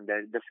almost, and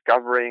they're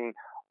discovering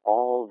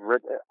all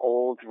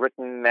old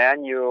written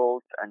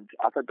manuals and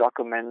other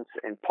documents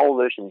in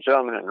Polish and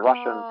German and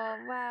Russian. Oh,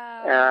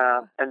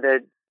 wow. And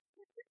they're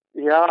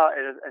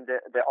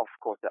of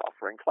course they're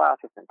offering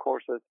classes and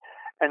courses,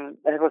 and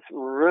it was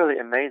really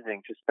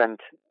amazing to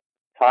spend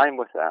time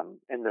with them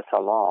in the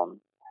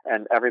salon,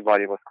 and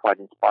everybody was quite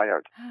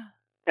inspired.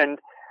 And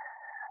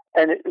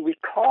we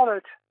call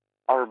it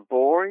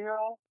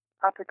Arboreal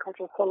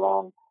Apiculture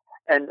Salon,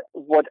 and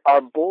what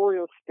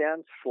Arboreal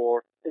stands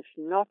for is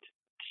not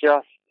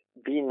just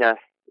bee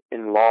nests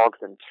in logs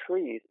and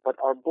trees, but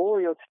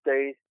Arboreal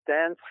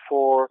stands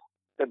for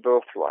the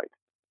birthright,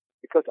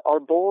 because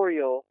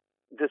Arboreal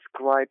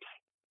describes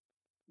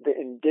the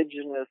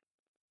indigenous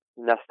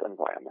nest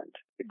environment,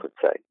 you could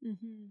say.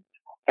 Mm-hmm.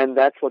 And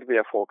that's what we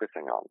are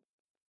focusing on.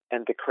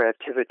 And the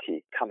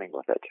creativity coming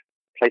with it,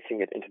 placing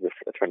it into the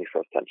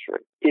 21st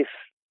century. If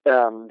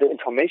the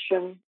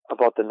information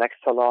about the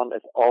next salon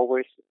is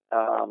always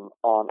on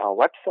our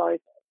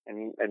website,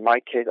 and in my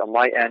case, on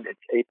my end,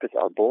 it's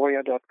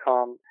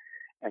apisarborea.com,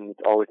 and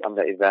it's always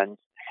under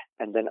events.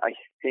 And then I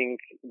think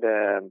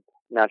the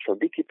Natural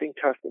Beekeeping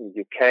Trust in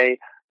the UK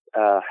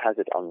has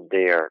it on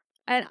there.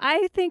 And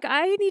I think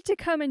I need to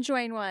come and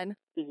join one.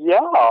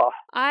 Yeah.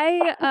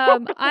 I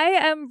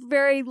am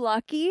very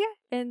lucky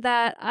in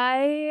that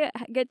I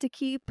get to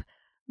keep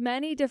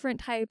many different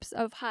types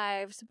of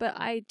hives, but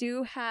I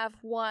do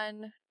have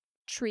one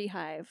tree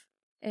hive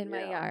in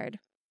my yard.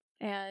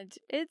 And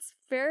it's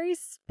very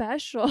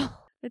special.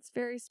 It's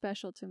very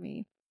special to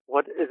me.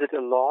 What is it,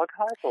 a log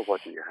hive, or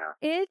what do you have?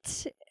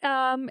 It's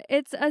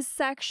a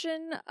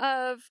section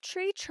of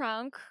tree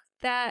trunk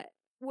that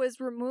was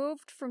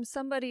removed from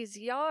somebody's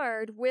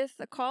yard with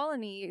a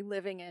colony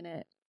living in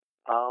it.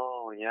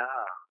 Oh, yeah.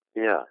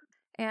 Yeah.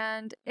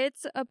 And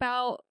it's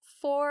about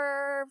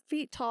 4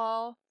 feet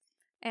tall,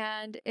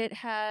 and it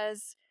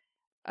has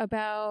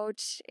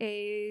about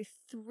a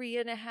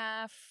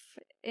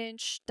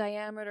 3.5-inch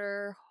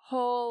diameter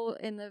hole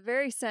in the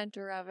very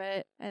center of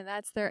it, and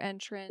that's their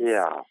entrance.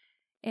 Yeah.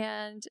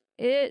 And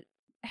it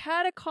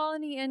had a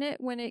colony in it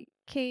when it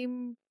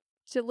came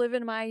to live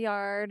in my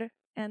yard,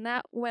 and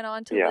that went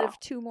on to live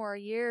 2 more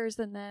years.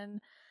 And then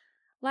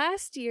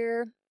last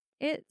year,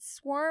 it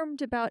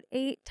swarmed about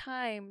 8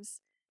 times.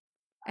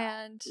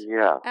 And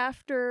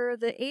after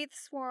the 8th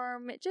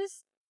swarm, it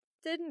just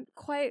didn't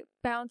quite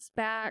bounce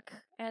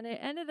back. And it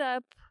ended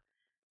up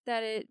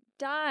that it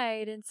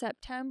died in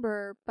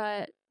September.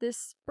 But this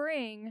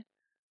spring,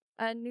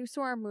 a new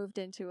swarm moved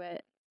into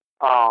it.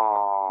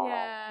 Oh.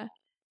 Yeah.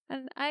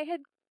 And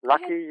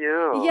Lucky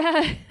you.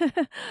 Yeah.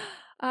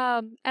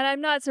 And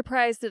I'm not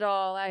surprised at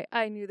all.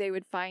 I knew they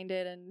would find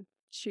it and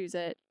choose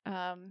it.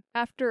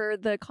 After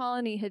the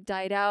colony had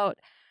died out,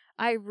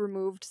 I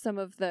removed some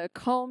of the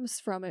combs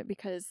from it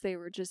because they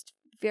were just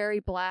very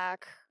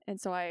black. And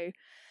so I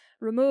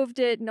removed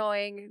it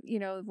knowing,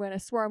 when a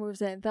swarm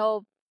moves in,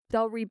 they'll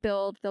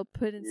rebuild, they'll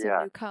put in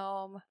some new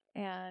comb,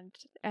 and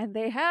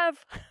they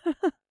have.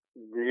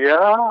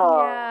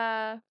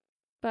 Yeah.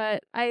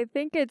 But I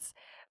think it's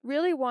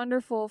really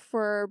wonderful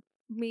for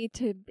me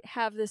to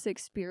have this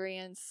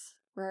experience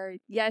where,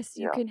 yes,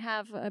 you can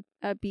have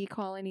a bee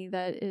colony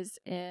that is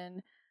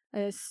in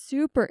a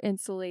super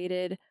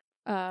insulated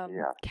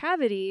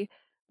cavity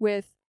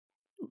with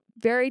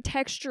very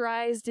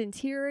texturized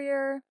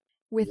interior,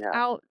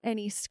 without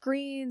any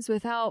screens,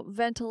 without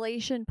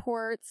ventilation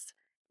ports.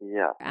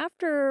 Yeah.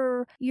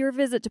 After your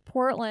visit to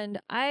Portland,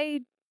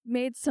 I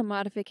made some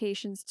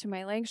modifications to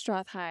my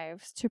Langstroth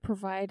hives to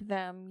provide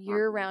them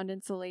year-round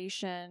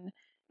insulation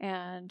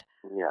and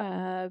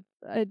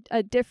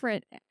a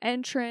different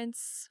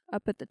entrance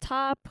up at the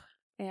top,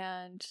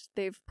 and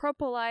they've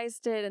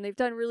propolized it, and they've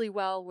done really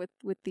well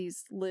with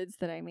these lids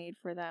that I made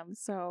for them.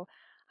 So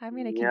I'm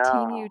going to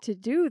continue to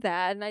do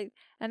that,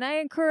 and I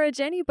encourage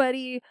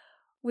anybody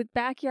with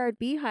backyard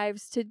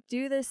beehives to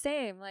do the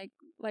same.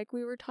 Like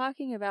we were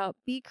talking about,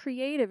 be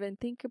creative and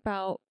think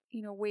about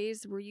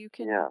ways where you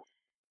can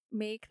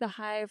make the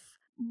hive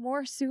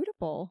more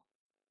suitable.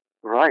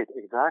 Right,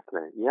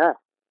 exactly.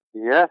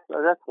 Yes,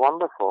 that's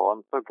wonderful.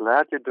 I'm so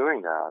glad you're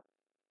doing that.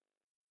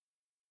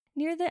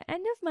 Near the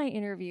end of my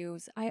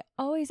interviews, I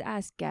always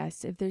ask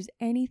guests if there's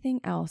anything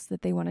else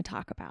that they want to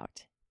talk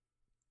about.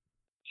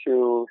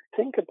 To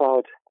think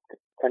about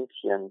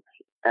sentience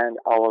and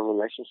our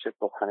relationship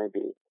with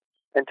honeybees,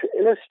 and to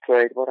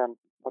illustrate what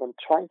I'm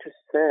trying to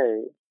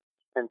say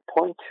and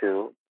point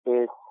to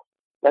is,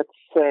 let's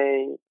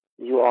say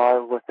you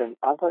are with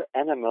another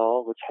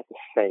animal which has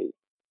a face,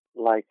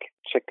 like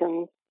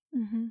chickens,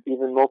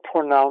 even more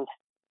pronounced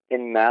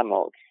in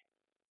mammals,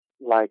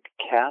 like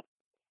cats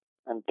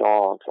and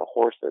dogs or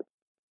horses.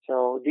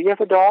 So, do you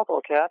have a dog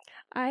or cat?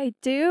 I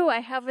do. I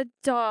have a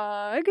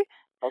dog.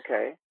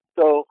 Okay.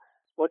 So,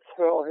 what's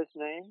her or his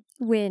name?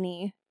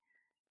 Winnie.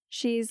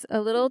 She's a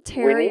little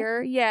terrier.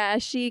 Winnie? Yeah,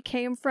 she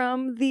came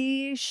from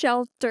the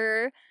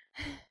shelter.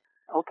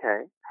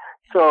 Okay.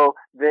 So,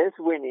 there's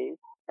Winnie,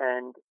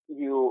 and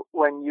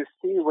when you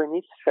see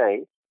Winnie's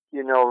face,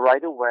 you know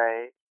right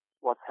away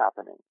what's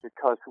happening,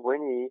 because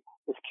Winnie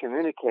is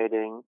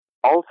communicating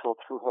also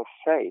through her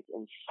face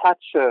in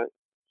such a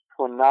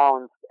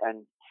pronounced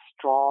and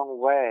strong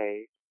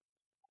way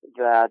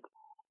that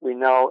we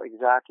know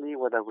exactly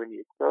whether Winnie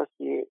is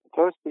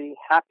thirsty,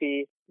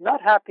 happy,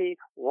 not happy,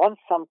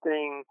 wants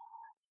something,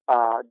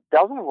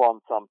 doesn't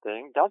want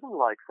something, doesn't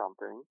like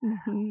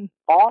something,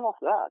 all of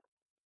that.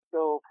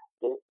 So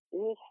there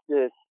is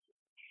this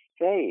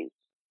phase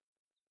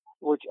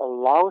which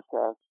allows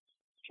us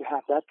to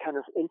have that kind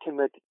of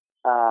intimate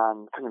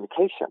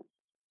communication.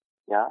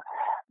 Yeah,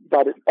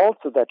 but it's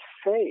also that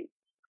phase.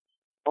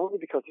 Only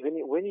because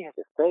Winnie has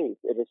a face,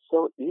 it is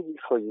so easy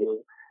for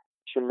you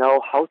to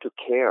know how to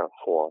care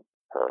for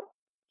her,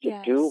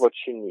 to do what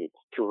she needs,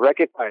 to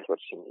recognize what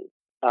she needs.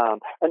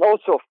 And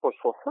also, of course,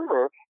 for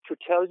her to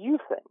tell you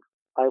things.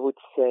 I would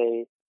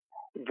say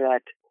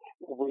that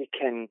we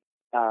can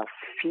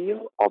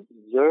feel,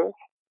 observe,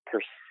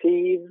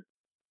 perceive,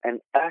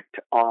 and act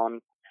on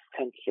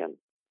sentience.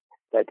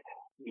 That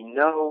we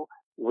know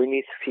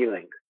Winnie's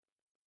feelings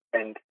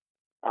and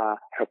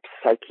her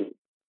psyche.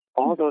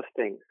 All those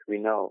things we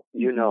know,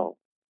 you know.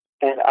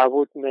 And I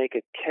would make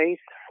a case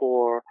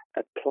for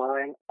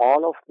applying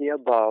all of the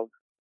above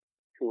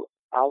to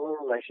our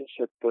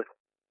relationship with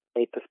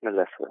Apis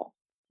mellifera.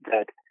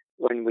 That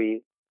when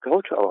we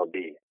go to our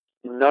bee,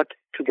 not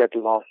to get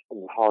lost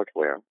in the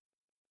hardware,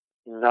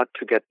 not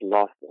to get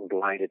lost and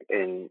blinded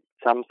in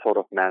some sort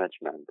of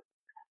management,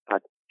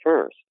 but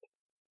first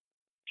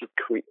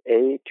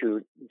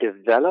to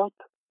develop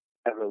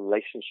a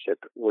relationship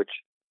which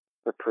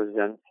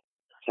represents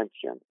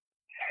sentience.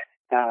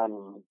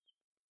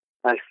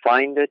 I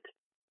find it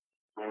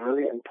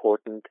really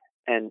important,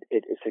 and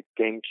it is a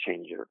game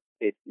changer.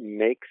 It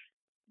makes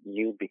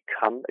you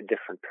become a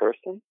different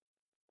person,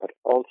 but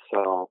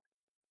also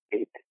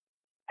it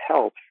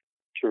helps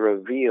to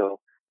reveal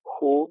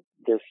who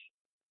this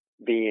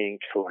being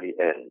truly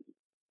is.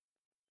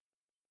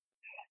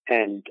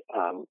 And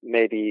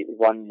maybe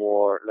one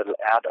more little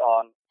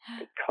add-on,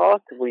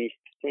 because we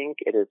think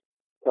it is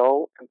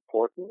so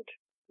important,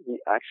 we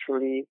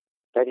actually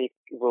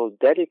will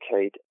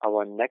dedicate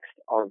our next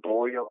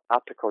arboreal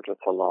apiculture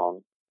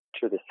salon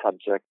to the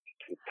subject,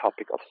 to the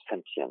topic of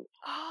sentience.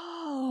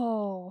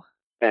 Oh.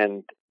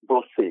 And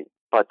we'll see.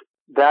 But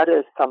that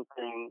is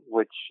something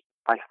which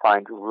I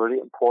find really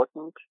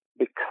important,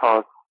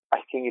 because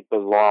I think it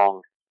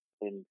belongs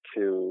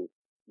into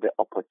the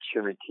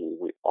opportunity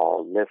we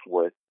all live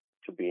with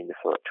to be in the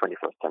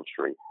 21st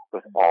century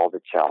with all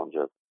the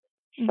challenges.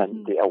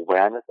 The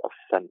awareness of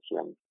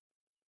sentience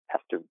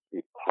have to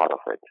be part of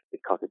it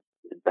because it's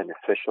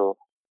beneficial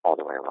all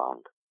the way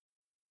around.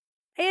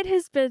 It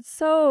has been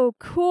so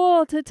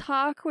cool to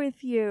talk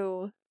with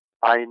you.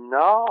 I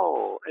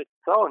know. It's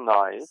so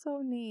nice.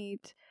 So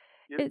neat.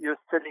 You're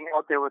sitting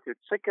out there with your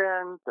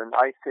chickens, and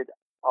I sit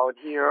out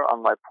here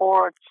on my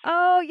porch.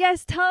 Oh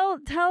yes,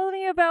 tell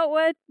me about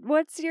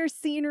what's your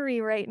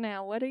scenery right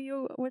now.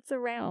 What's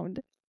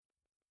around?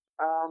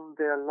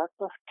 There are lots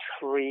of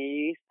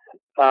trees,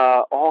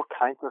 all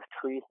kinds of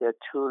trees. There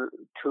are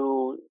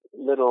two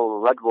little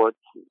redwoods,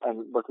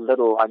 and with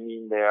little I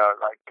mean they're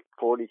like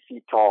 40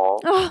 feet tall,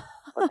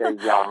 but they're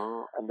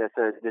young. And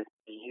there's this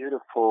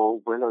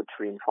beautiful willow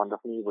tree in front of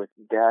me with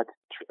dead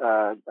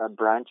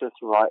branches,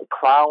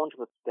 crowned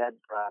with dead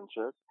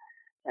branches,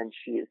 and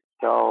she is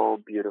so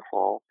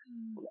beautiful.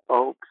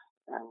 Oaks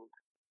and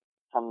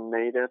some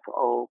native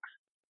oaks.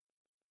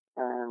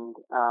 And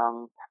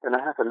then I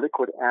have a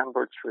liquid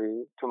amber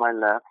tree to my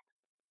left,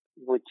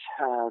 which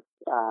has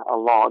a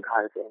log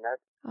hive in it.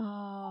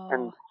 Oh.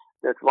 And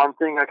there's one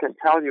thing I can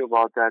tell you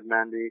about that,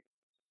 Mandy.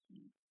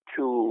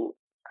 To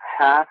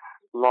have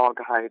log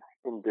hives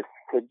in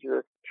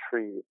deciduous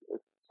trees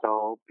is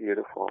so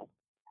beautiful.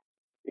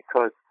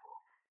 Because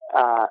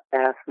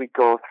as we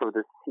go through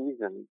the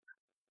seasons,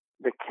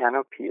 the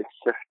canopy is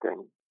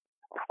shifting,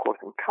 of course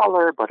in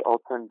color, but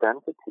also in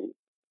density.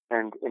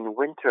 And in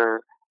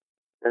winter,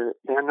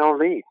 there are no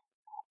leaves,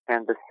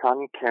 and the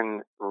sun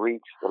can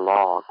reach the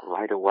log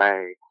right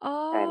away.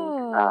 Oh.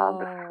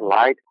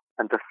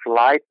 And the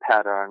flight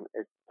pattern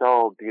is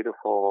so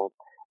beautiful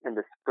in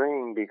the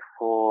spring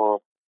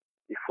before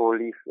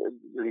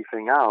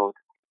leafing out.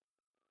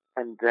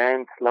 And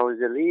then slowly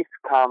the leaves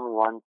come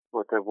once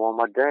with a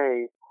warmer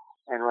day.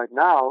 And right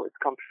now it's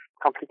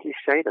completely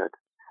shaded.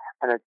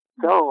 And it's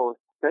so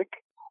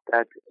thick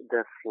that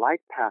the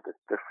flight path is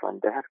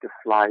different. They have to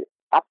fly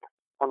up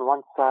on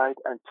one side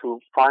and to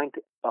find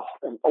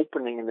an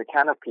opening in the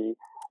canopy.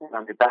 And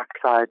on the back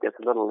side, there's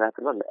a little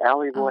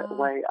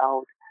alleyway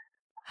out.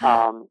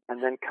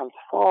 And then comes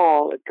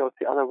fall, it goes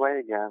the other way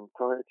again.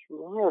 So it's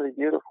really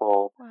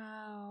beautiful.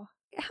 Wow.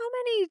 How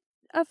many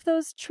of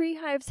those tree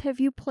hives have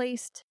you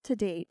placed to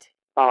date?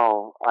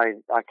 Oh, I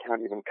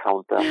can't even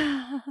count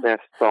them. There's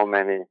so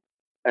many.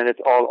 And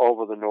it's all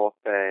over the North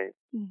Bay.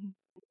 Mm-hmm.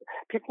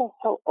 People are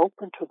so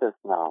open to this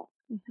now.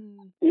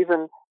 Mm-hmm.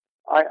 Even,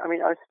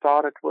 I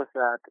started with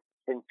that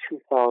in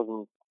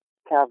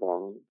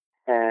 2007,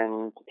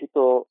 and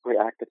people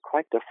reacted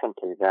quite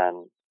differently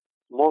then.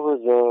 More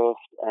reserved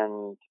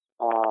and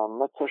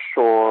not so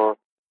sure.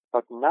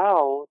 But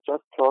now,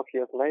 just 12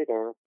 years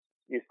later,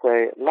 you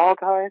say log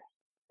hive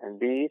and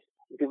bees,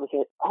 and people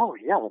say, oh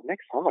yeah, that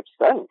makes so much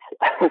sense.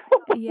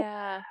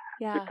 Yeah.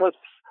 Because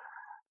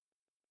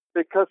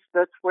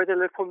that's where they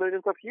live for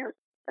millions of years.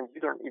 And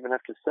you don't even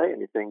have to say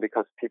anything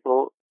because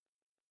people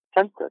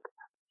sense it.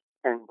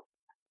 And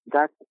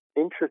that's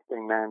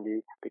interesting,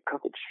 Mandy, because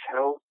it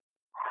shows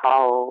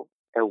how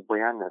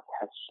awareness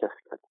has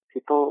shifted.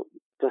 People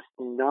just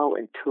know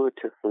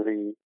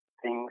intuitively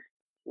things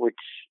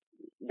which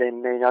they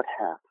may not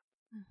have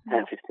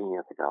 10, 15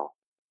 years ago.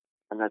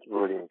 And that's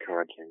really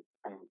encouraging.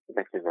 And it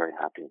makes me very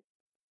happy.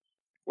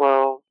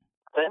 Well,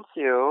 thank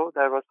you.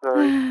 That was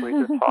very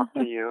sweet to talk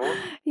to you.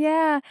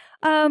 Yeah.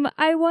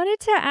 I wanted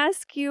to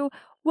ask you,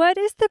 what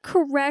is the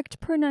correct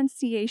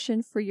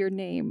pronunciation for your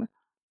name?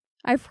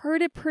 I've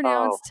heard it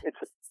pronounced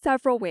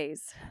several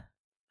ways.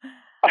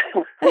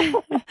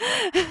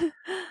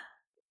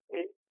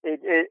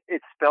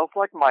 It spells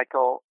like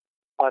Michael,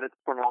 but it's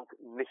pronounced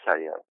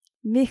Michael.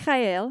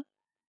 Michael?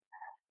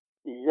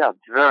 Yeah,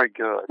 very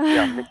good.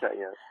 Yeah,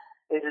 Michael.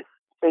 It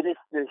is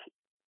this.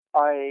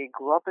 I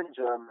grew up in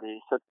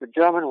Germany, so it's the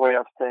German way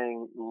of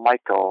saying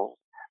Michael,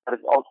 but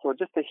it's also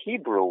just a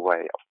Hebrew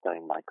way of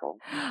saying Michael.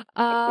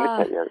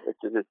 Michael.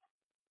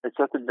 It's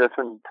just a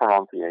different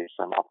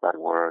pronunciation of that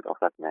word, of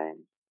that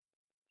name.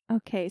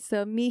 Okay,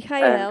 so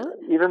Michael. And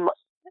even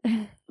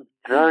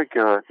very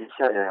good,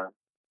 Michael.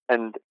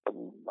 And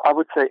I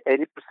would say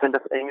 80%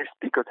 of English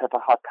speakers have a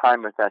hard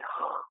time with that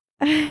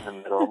in the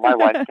middle. My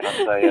wife cannot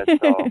say it,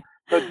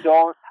 so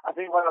don't. I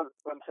think what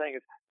I'm saying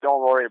is,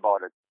 don't worry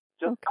about it.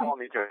 Just call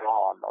me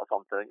John or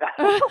something.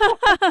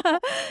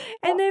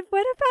 And then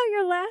what about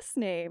your last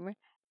name?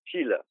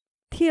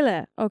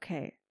 Thiele.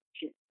 Okay.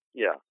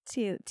 Yeah.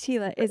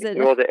 Thiele. Is it?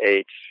 Ignore the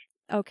H.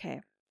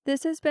 Okay.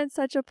 This has been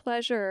such a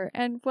pleasure.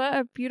 And what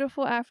a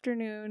beautiful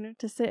afternoon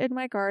to sit in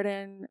my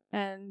garden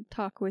and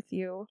talk with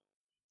you.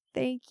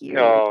 Thank you.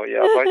 Oh,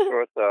 yeah, vice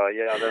versa.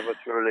 Yeah, that was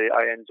really,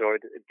 I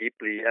enjoyed it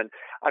deeply. And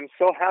I'm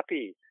so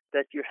happy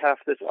that you have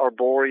this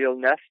arboreal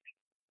nest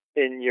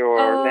in your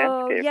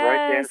landscape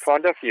right there in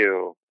front of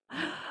you.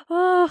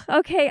 Oh,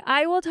 okay.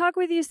 I will talk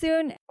with you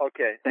soon.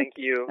 Okay. Thank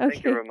you. Okay.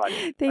 Thank you very much.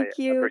 Thank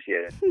you. I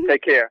appreciate it.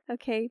 Take care.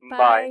 Okay.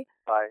 Bye.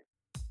 Bye.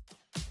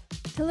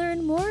 To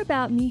learn more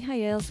about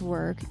Mihail's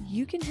work,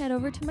 you can head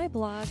over to my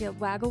blog at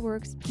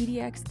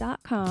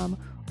waggleworkspdx.com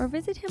or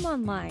visit him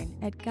online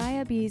at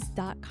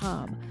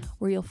gaiabees.com,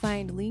 where you'll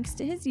find links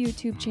to his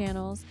YouTube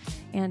channels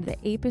and the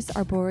Apis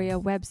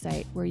Arborea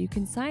website, where you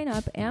can sign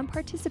up and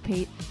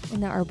participate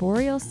in the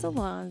arboreal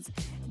salons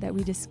that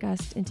we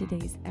discussed in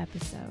today's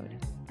episode.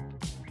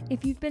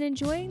 If you've been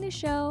enjoying the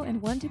show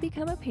and want to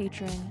become a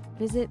patron,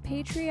 visit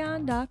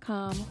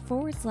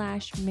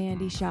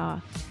patreon.com/Mandy Shaw.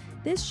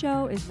 This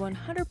show is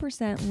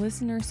 100%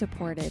 listener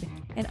supported,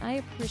 and I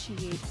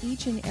appreciate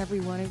each and every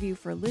one of you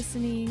for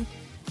listening,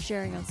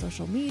 sharing on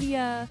social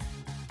media,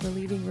 for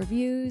leaving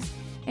reviews,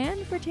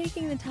 and for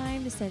taking the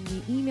time to send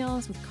me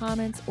emails with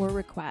comments or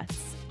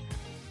requests.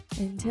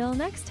 Until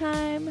next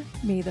time,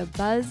 may the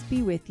buzz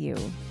be with you.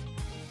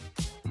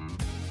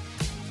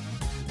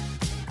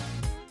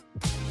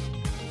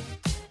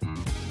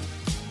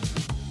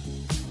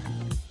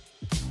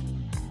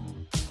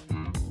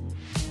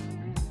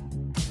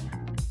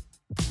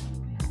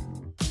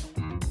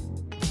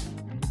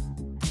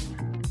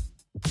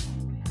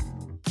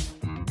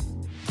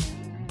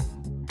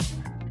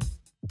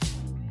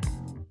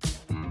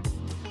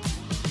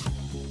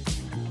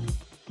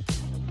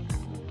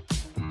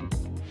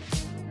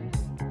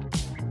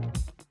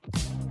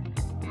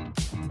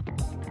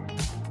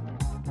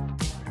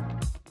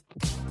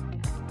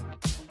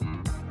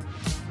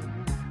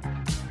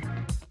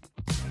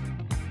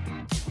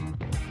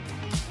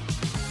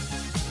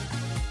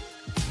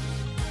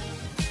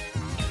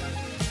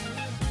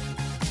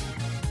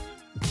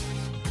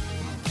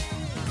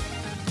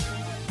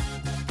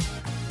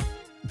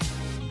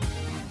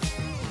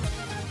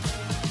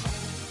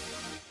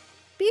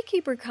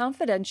 Beekeeper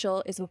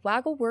Confidential is a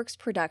Waggleworks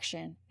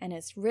production and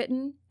is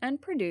written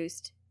and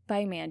produced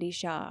by Mandy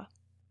Shaw.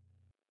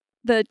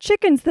 The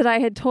chickens that I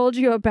had told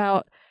you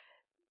about,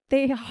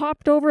 they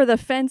hopped over the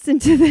fence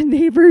into the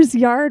neighbor's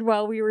yard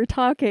while we were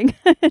talking.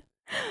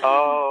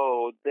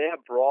 Oh, they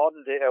have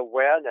broadened the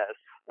awareness.